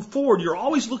looking to move forward. You're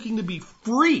always looking to be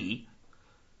free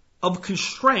of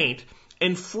constraint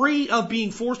and free of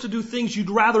being forced to do things you'd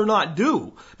rather not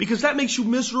do, because that makes you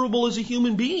miserable as a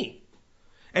human being.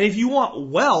 And if you want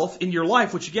wealth in your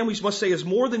life, which again we must say is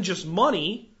more than just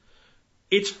money,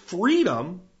 it's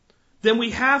freedom, then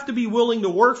we have to be willing to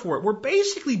work for it. We're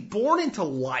basically born into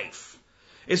life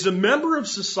as a member of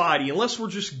society, unless we're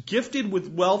just gifted with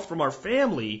wealth from our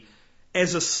family,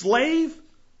 as a slave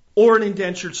or an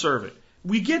indentured servant.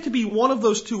 We get to be one of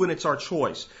those two and it's our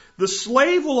choice. The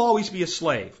slave will always be a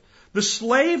slave. The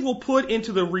slave will put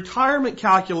into the retirement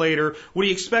calculator what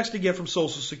he expects to get from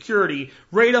Social Security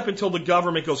right up until the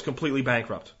government goes completely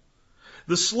bankrupt.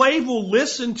 The slave will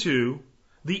listen to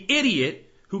the idiot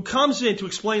who comes in to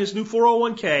explain his new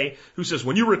 401k, who says,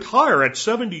 when you retire at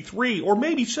 73 or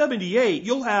maybe 78,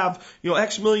 you'll have,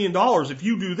 X million dollars if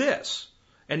you do this.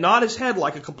 And nod his head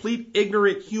like a complete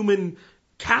ignorant human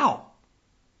cow.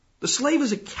 The slave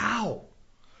is a cow.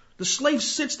 The slave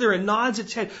sits there and nods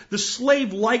its head. The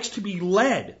slave likes to be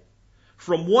led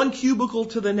from one cubicle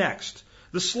to the next.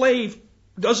 The slave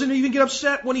doesn't even get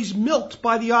upset when he's milked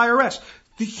by the IRS.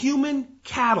 The human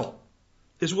cattle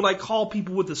is what I call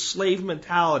people with the slave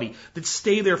mentality that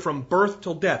stay there from birth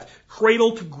till death,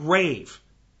 cradle to grave.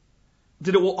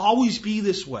 That it will always be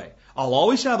this way. I'll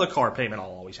always have a car payment. I'll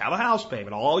always have a house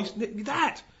payment. I'll always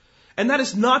that. And that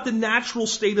is not the natural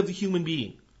state of the human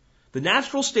being. The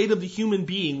natural state of the human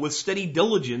being with steady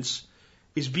diligence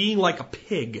is being like a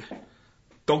pig.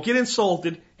 Don't get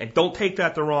insulted and don't take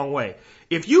that the wrong way.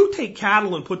 If you take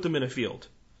cattle and put them in a field,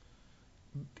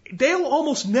 they'll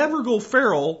almost never go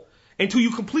feral until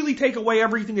you completely take away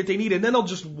everything that they need, and then they'll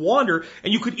just wander,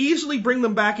 and you could easily bring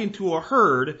them back into a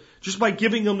herd just by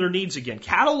giving them their needs again.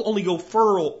 Cattle only go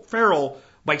feral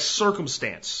by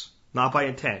circumstance, not by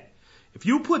intent. If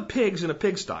you put pigs in a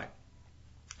pigsty,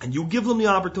 and you give them the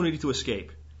opportunity to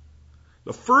escape,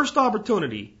 the first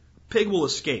opportunity, pig will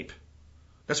escape.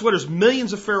 That's why there's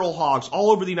millions of feral hogs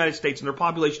all over the United States, and their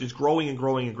population is growing and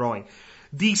growing and growing.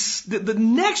 The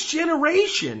next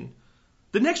generation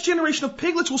of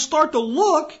piglets will start to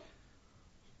look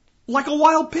like a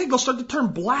wild pig. They'll start to turn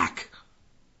black.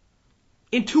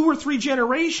 In 2 or 3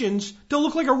 generations, they'll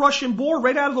look like a Russian boar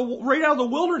right out of the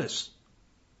wilderness.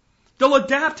 They'll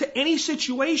adapt to any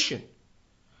situation.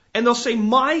 And they'll say,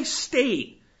 my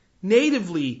state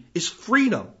natively is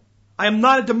freedom. I am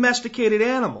not a domesticated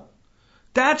animal.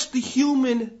 That's the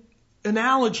human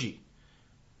analogy.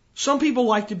 Some people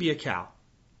like to be a cow.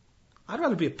 I'd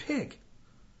rather be a pig.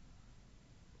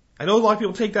 I know a lot of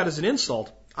people take that as an insult.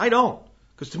 I don't.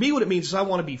 Because to me what it means is I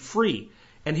want to be free.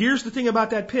 And here's the thing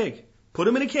about that pig. Put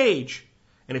him in a cage,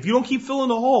 and if you don't keep filling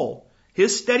the hole,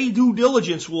 his steady due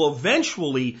diligence will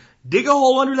eventually dig a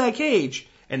hole under that cage,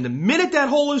 and the minute that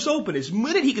hole is open, the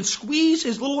minute he can squeeze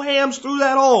his little hams through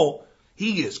that hole,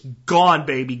 he is gone,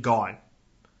 baby, gone.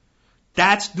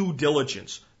 That's due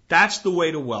diligence. That's the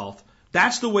way to wealth.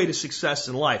 That's the way to success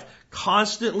in life.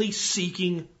 Constantly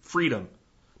seeking freedom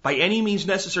by any means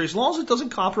necessary, as long as it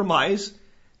doesn't compromise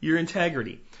your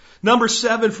integrity. Number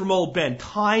 7 from old Ben,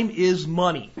 time is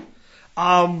money.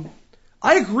 I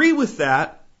agree with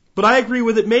that, but I agree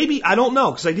with it maybe, I don't know,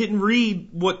 because I didn't read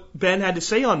what Ben had to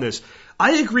say on this.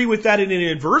 I agree with that in an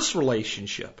inverse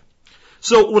relationship.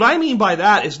 So what I mean by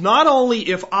that is not only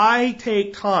if I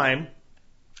take time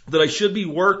that I should be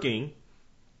working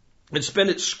and spend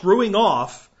it screwing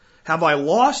off, have I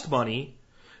lost money,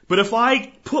 but if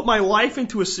I put my life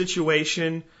into a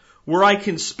situation where I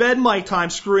can spend my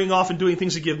time screwing off and doing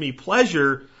things that give me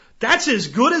pleasure, that's as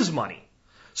good as money.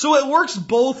 So it works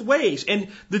both ways. And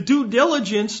the due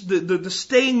diligence, the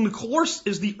staying the course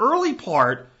is the early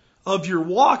part of your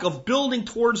walk of building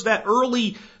towards that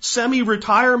early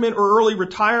semi-retirement or early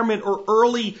retirement or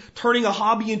early turning a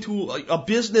hobby into a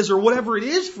business or whatever it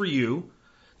is for you.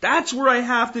 That's where I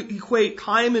have to equate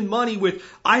time and money with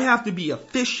I have to be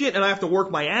efficient and I have to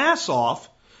work my ass off.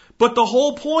 But the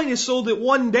whole point is so that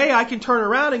one day I can turn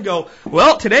around and go,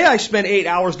 well, today I spent 8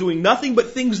 hours doing nothing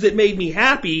but things that made me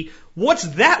happy. What's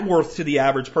that worth to the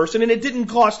average person? And it didn't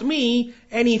cost me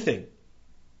anything.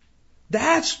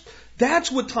 That's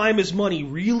what time is money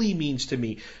really means to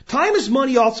me. Time is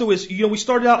money also is, we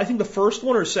started out, I think the first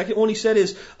one or second one he said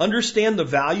is understand the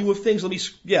value of things.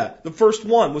 The first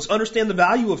one was understand the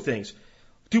value of things.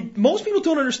 Most people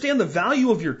don't understand the value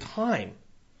of your time.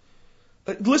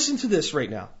 Listen to this right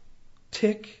now.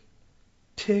 Tick,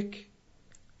 tick,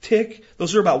 tick.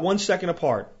 Those are about 1 second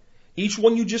apart. Each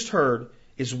one you just heard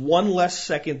is one less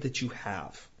second that you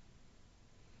have.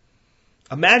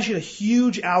 Imagine a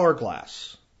huge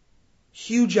hourglass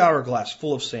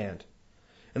full of sand.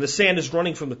 And the sand is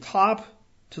running from the top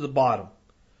to the bottom.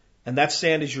 And that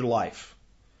sand is your life.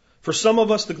 For some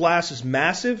of us, the glass is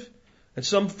massive. And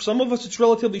some of us, it's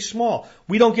relatively small.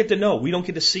 We don't get to know. We don't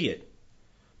get to see it.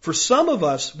 For some of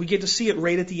us, we get to see it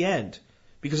right at the end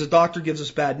because the doctor gives us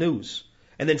bad news.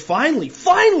 And then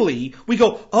finally, we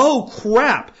go, oh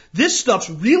crap, this stuff's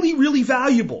really, really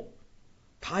valuable.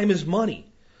 Time is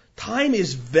money. Time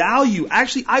is value.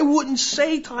 Actually, I wouldn't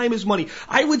say time is money.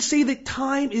 I would say that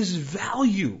time is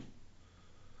value.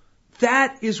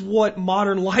 That is what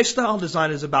modern lifestyle design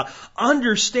is about.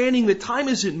 Understanding that time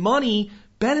isn't money.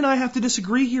 Ben and I have to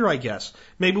disagree here, I guess.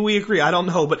 Maybe we agree. I don't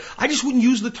know. But I just wouldn't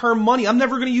use the term money. I'm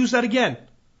never going to use that again.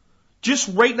 Just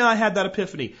right now I had that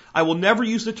epiphany. I will never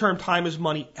use the term time is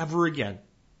money ever again.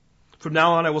 From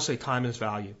now on I will say time is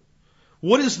value.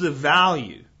 What is the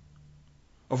value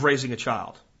of raising a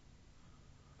child?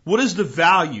 What is the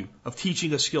value of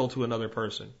teaching a skill to another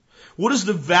person? What is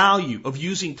the value of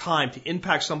using time to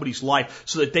impact somebody's life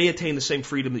so that they attain the same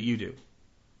freedom that you do?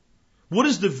 What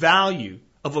is the value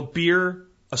of a beer,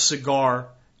 a cigar,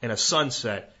 and a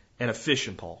sunset, and a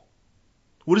fishing pole?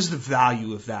 What is the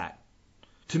value of that?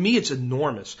 To me, it's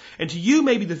enormous. And to you,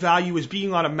 maybe the value is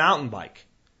being on a mountain bike,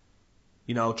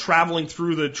 traveling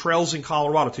through the trails in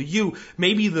Colorado. To you,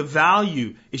 maybe the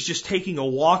value is just taking a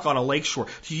walk on a lakeshore.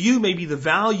 To you, maybe the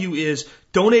value is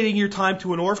donating your time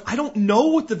to an orphan. I don't know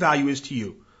what the value is to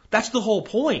you. That's the whole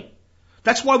point.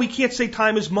 That's why we can't say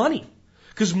time is money.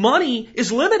 Because money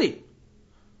is limited.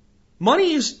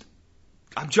 Money is,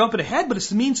 I'm jumping ahead, but it's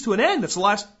the means to an end. That's the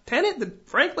last tenet that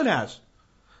Franklin has.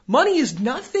 Money is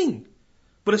nothing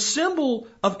but a symbol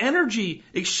of energy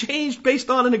exchanged based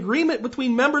on an agreement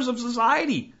between members of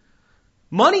society.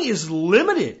 Money is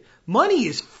limited. Money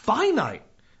is finite.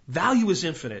 Value is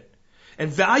infinite. And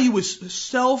value is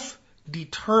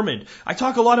self-determined. I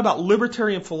talk a lot about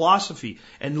libertarian philosophy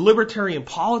and libertarian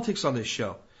politics on this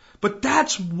show. But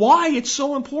that's why it's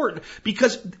so important.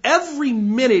 Because every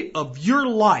minute of your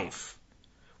life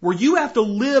where you have to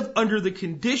live under the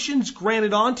conditions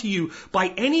granted onto you by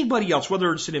anybody else,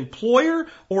 whether it's an employer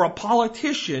or a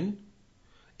politician,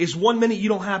 is 1 minute you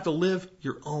don't have to live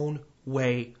your own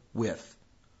way with.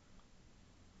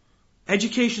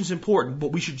 Education is important,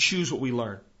 but we should choose what we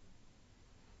learn.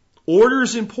 Order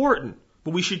is important,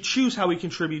 but we should choose how we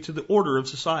contribute to the order of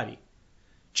society.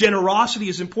 Generosity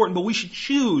is important, but we should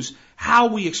choose how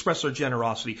we express our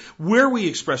generosity, where we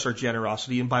express our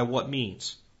generosity, and by what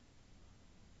means.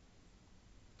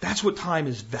 That's what time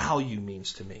is value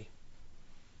means to me.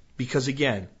 Because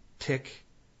again, tick,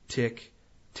 tick,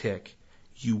 tick.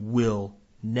 You will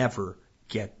never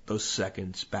get those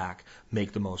seconds back.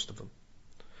 Make the most of them.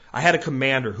 I had a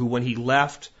commander who, when he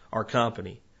left our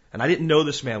company, and I didn't know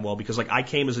this man well because I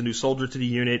came as a new soldier to the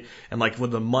unit and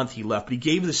within a month he left, but he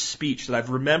gave this speech that I've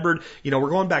remembered, we're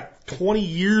going back 20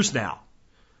 years now.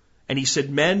 And he said,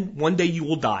 "Men, one day you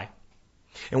will die.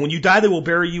 And when you die, they will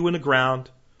bury you in the ground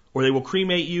or they will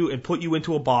cremate you and put you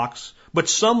into a box. But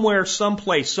somewhere,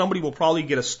 someplace, somebody will probably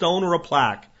get a stone or a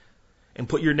plaque and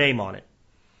put your name on it.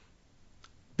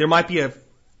 There might be a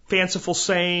fanciful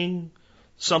saying,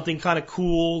 something kind of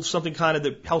cool, something kind of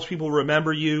that helps people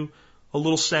remember you, a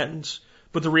little sentence.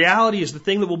 But the reality is the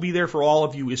thing that will be there for all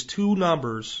of you is 2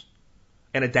 numbers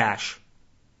and a dash.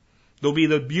 There'll be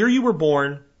the year you were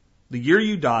born, the year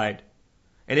you died,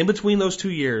 and in between those 2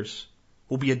 years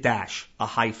will be a dash, a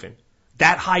hyphen.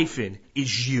 That hyphen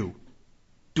is you.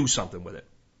 Do something with it."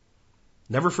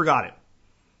 Never forgot it.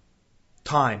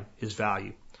 Time is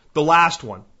value. The last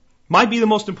one might be the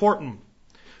most important.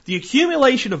 The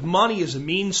accumulation of money is a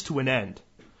means to an end.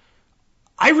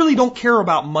 I really don't care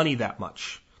about money that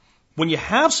much. When you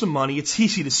have some money, it's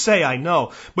easy to say, I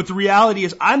know. But the reality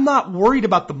is I'm not worried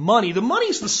about the money. The money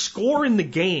is the score in the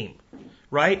game,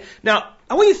 right? Now,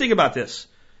 I want you to think about this.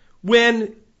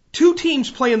 When 2 teams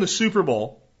play in the Super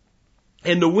Bowl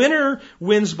and the winner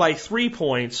wins by 3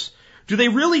 points, do they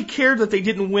really care that they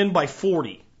didn't win by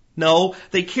 40? No,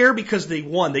 they care because they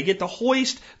won. They get to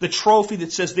hoist the trophy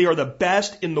that says they are the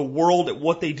best in the world at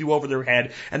what they do over their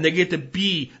head, and they get to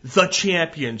be the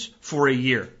champions for a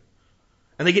year.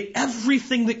 And they get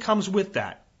everything that comes with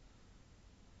that.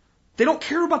 They don't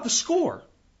care about the score.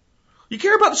 You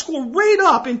care about the score right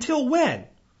up until when?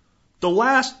 The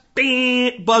last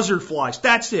buzzer flies.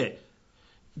 That's it.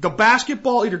 The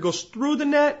basketball either goes through the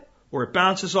net or it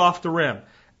bounces off the rim.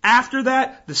 After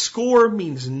that, the score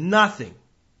means nothing.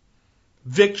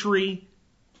 Victory,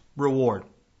 reward.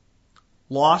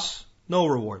 Loss, no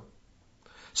reward.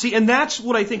 See, and that's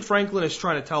what I think Franklin is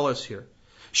trying to tell us here.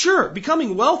 Sure,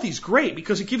 becoming wealthy is great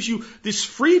because it gives you this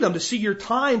freedom to see your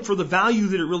time for the value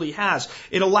that it really has.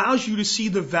 It allows you to see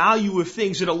the value of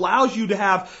things. It allows you to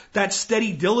have that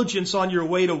steady diligence on your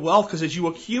way to wealth because as you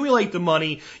accumulate the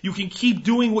money, you can keep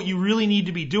doing what you really need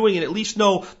to be doing and at least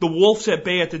know the wolf's at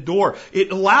bay at the door.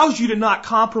 It allows you to not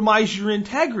compromise your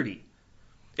integrity.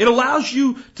 It allows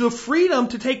you the freedom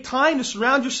to take time to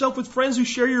surround yourself with friends who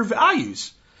share your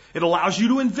values. It allows you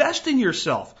to invest in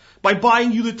yourself by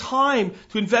buying you the time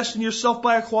to invest in yourself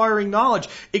by acquiring knowledge.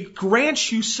 It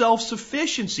grants you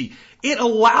self-sufficiency. It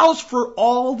allows for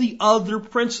all the other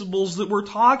principles that we're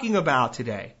talking about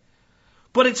today.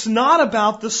 But it's not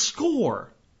about the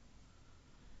score.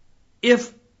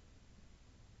 If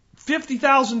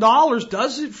 $50,000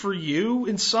 does it for you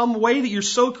in some way that you're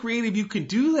so creative you can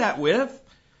do that with,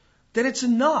 then it's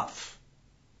enough.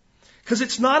 Because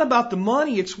it's not about the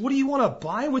money, it's what do you want to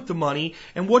buy with the money,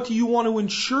 and what do you want to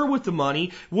ensure with the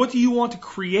money, what do you want to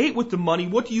create with the money,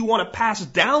 what do you want to pass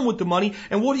down with the money,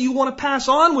 and what do you want to pass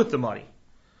on with the money.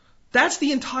 That's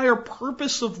the entire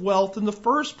purpose of wealth in the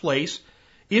first place,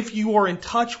 if you are in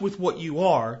touch with what you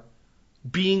are,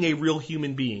 being a real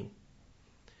human being.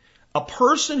 A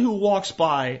person who walks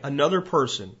by another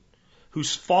person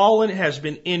who's fallen, has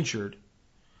been injured,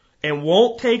 and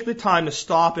won't take the time to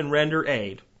stop and render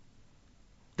aid,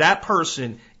 that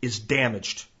person is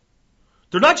damaged.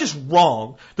 They're not just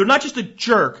wrong. They're not just a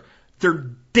jerk.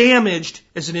 They're damaged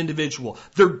as an individual.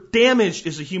 They're damaged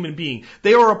as a human being.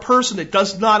 They are a person that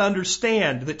does not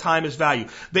understand that time is value.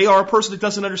 They are a person that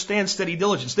doesn't understand steady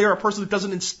diligence. They are a person that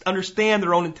doesn't understand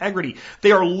their own integrity.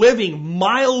 They are living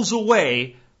miles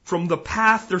away from the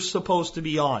path they're supposed to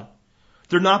be on.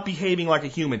 They're not behaving like a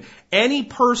human. Any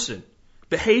person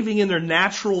behaving in their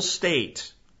natural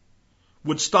state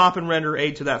would stop and render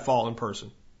aid to that fallen person.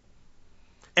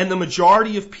 And the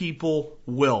majority of people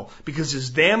will. Because as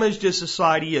damaged as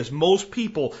society is, most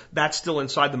people, that's still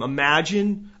inside them.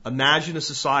 Imagine a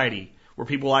society where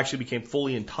people actually became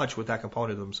fully in touch with that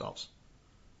component of themselves.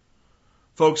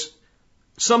 Folks,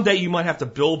 Someday you might have to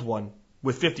build one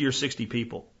with 50 or 60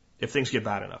 people if things get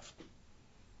bad enough.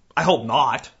 I hope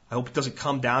not. I hope it doesn't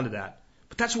come down to that.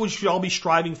 But that's what we should all be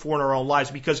striving for in our own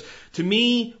lives, because to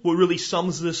me, what really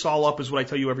sums this all up is what I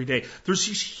tell you every day. There's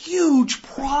these huge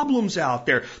problems out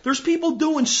there. There's people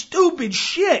doing stupid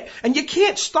shit, and you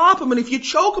can't stop them. And if you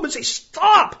choke them and say,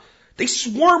 stop, they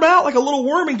swarm out like a little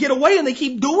worm and get away, and they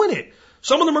keep doing it.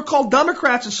 Some of them are called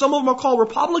Democrats, and some of them are called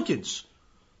Republicans.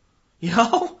 You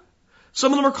know?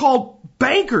 Some of them are called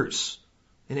bankers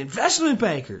and investment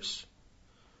bankers.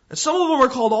 And some of them are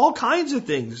called all kinds of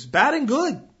things, bad and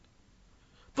good.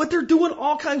 But they're doing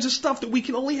all kinds of stuff that we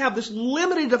can only have this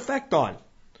limited effect on.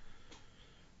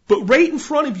 But right in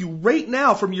front of you, right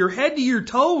now, from your head to your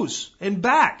toes and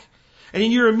back, and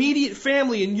in your immediate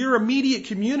family, in your immediate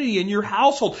community, in your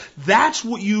household, that's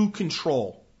what you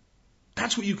control.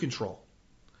 That's what you control.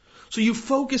 So you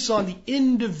focus on the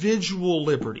individual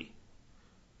liberty.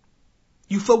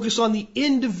 You focus on the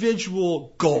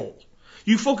individual goal.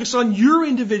 You focus on your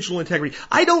individual integrity.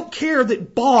 I don't care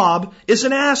that Bob is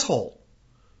an asshole.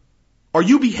 Are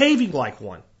you behaving like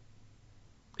one?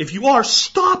 If you are,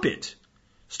 stop it.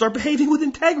 Start behaving with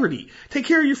integrity. Take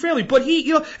care of your family. But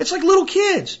it's like little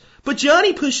kids. But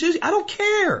Johnny pushes. I don't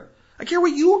care. I care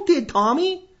what you did,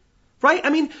 Tommy. Right?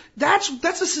 I mean, that's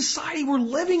the society we're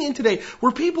living in today,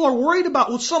 where people are worried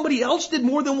about what somebody else did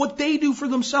more than what they do for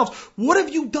themselves. What have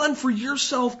you done for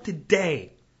yourself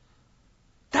today?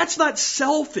 That's not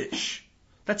selfish.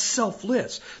 That's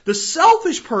selfless. The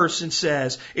selfish person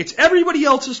says, it's everybody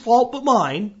else's fault but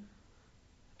mine,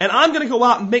 and I'm going to go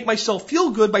out and make myself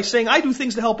feel good by saying I do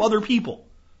things to help other people.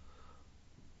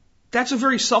 That's a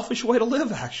very selfish way to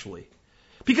live, actually.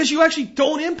 Because you actually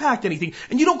don't impact anything,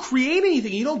 and you don't create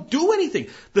anything, you don't do anything.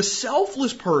 The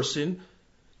selfless person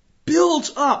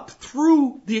builds up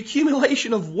through the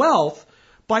accumulation of wealth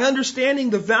by understanding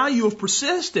the value of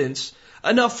persistence,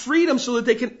 enough freedom so that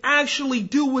they can actually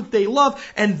do what they love,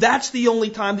 and that's the only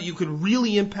time that you can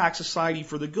really impact society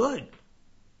for the good.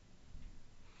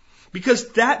 Because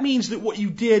that means that what you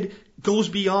did goes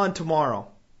beyond tomorrow,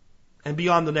 and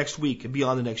beyond the next week, and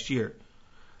beyond the next year.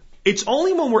 It's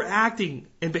only when we're acting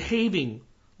and behaving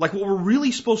like what we're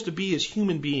really supposed to be as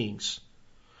human beings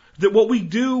that what we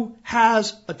do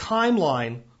has a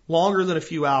timeline longer than a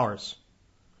few hours.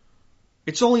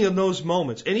 It's only in those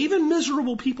moments. And even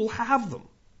miserable people have them.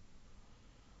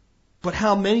 But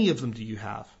how many of them do you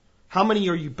have? How many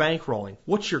are you bankrolling?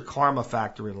 What's your karma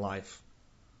factor in life?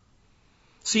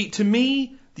 See, to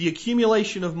me, the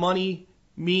accumulation of money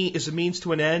as a means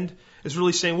to an end is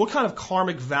really saying, what kind of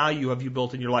karmic value have you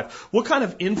built in your life? What kind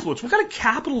of influence? What kind of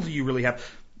capital do you really have?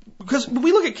 Because when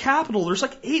we look at capital, there's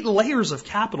like 8 layers of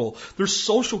capital. There's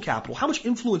social capital. How much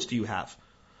influence do you have?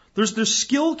 There's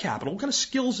skill capital. What kind of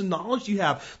skills and knowledge do you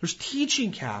have? There's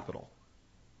teaching capital,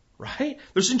 right?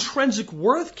 There's intrinsic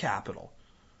worth capital.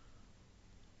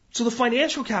 So the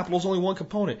financial capital is only one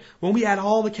component. When we add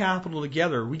all the capital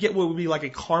together, we get what would be like a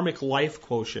karmic life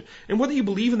quotient. And whether you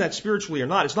believe in that spiritually or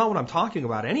not, it's not what I'm talking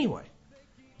about anyway.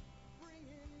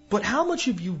 But how much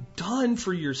have you done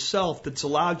for yourself that's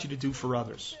allowed you to do for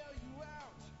others?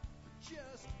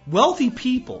 Wealthy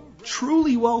people,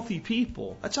 truly wealthy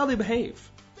people, that's how they behave.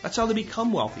 That's how they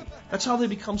become wealthy. That's how they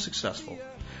become successful.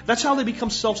 That's how they become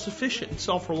self-sufficient and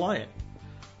self-reliant.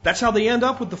 That's how they end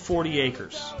up with the 40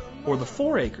 acres or the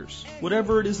 4 acres,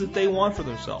 whatever it is that they want for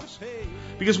themselves.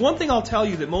 Because one thing I'll tell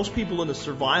you that most people in the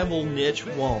survival niche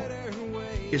won't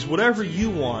is whatever you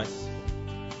want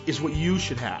is what you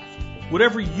should have.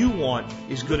 Whatever you want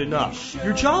is good enough.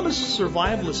 Your job as a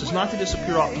survivalist is not to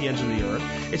disappear off the ends of the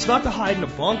earth. It's not to hide in a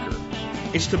bunker.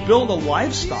 It's to build a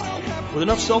lifestyle with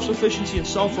enough self-sufficiency and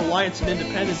self-reliance and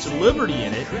independence and liberty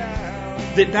in it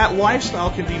that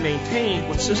lifestyle can be maintained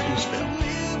when systems fail.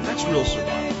 That's real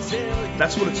survival.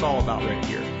 That's what it's all about right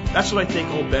here. That's what I think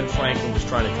old Ben Franklin was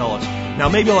trying to tell us. Now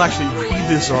maybe I'll actually read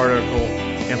this article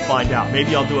and find out.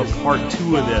 Maybe I'll do a part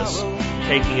 2 of this,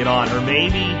 taking it on. Or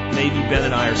maybe Ben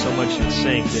and I are so much in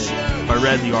sync that if I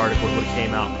read the article, it would have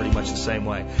came out pretty much the same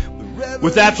way.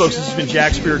 With that, folks, this has been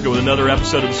Jack Spirko with another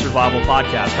episode of the Survival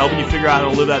Podcast, helping you figure out how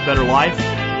to live that better life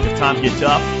if times get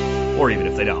tough, or even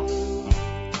if they don't.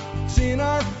 It's in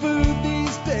our food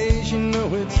these days, you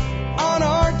know it's on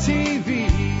our TVs.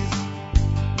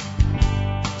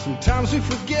 Sometimes we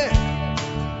forget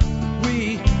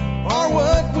we are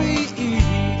what we eat.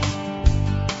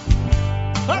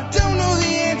 I don't know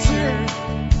the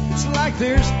answer. It's like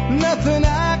there's nothing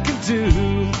I can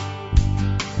do.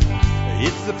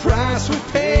 It's the price we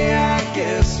pay, I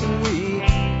guess, when we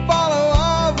follow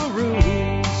all the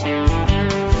rules.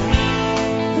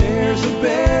 There's a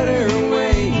better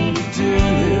way to do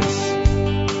this.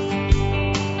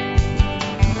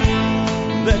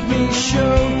 Let me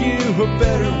show you a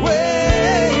better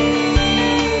way.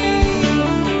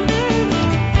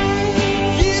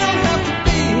 You don't have to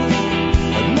be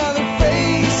another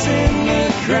face in the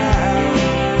crowd.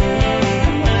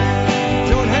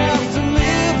 Don't have to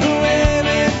live the way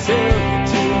they tell you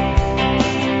to.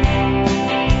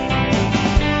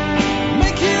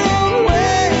 Make your own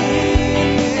way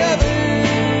and the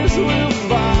others will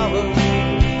follow.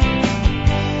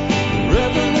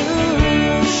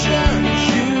 Revolution is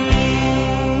you.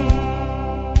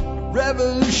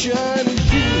 Revolution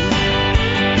is you.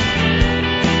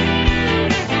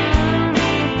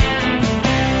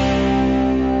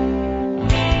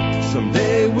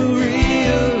 Someday we'll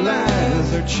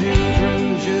realize our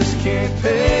children just can't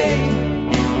pay.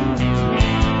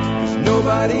 'Cause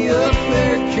nobody up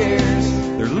there cares.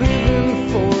 They're living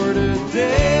for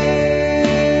today.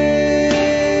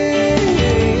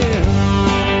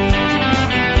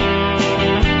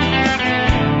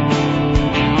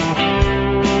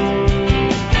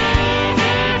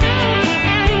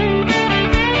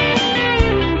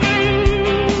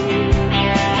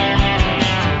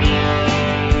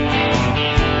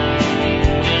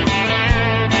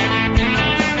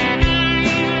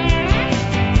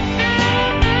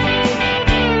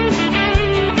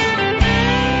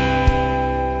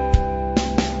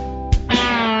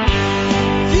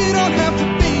 You don't have to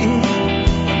be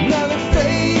another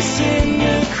face in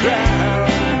the crowd.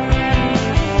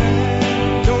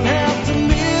 Don't have to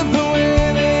live the way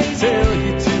they tell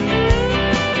you to.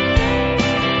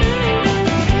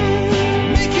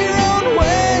 Make your own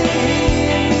way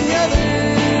and the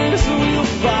others will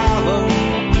follow.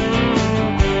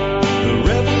 The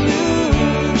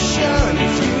revolution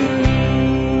is you.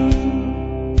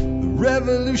 The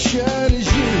revolution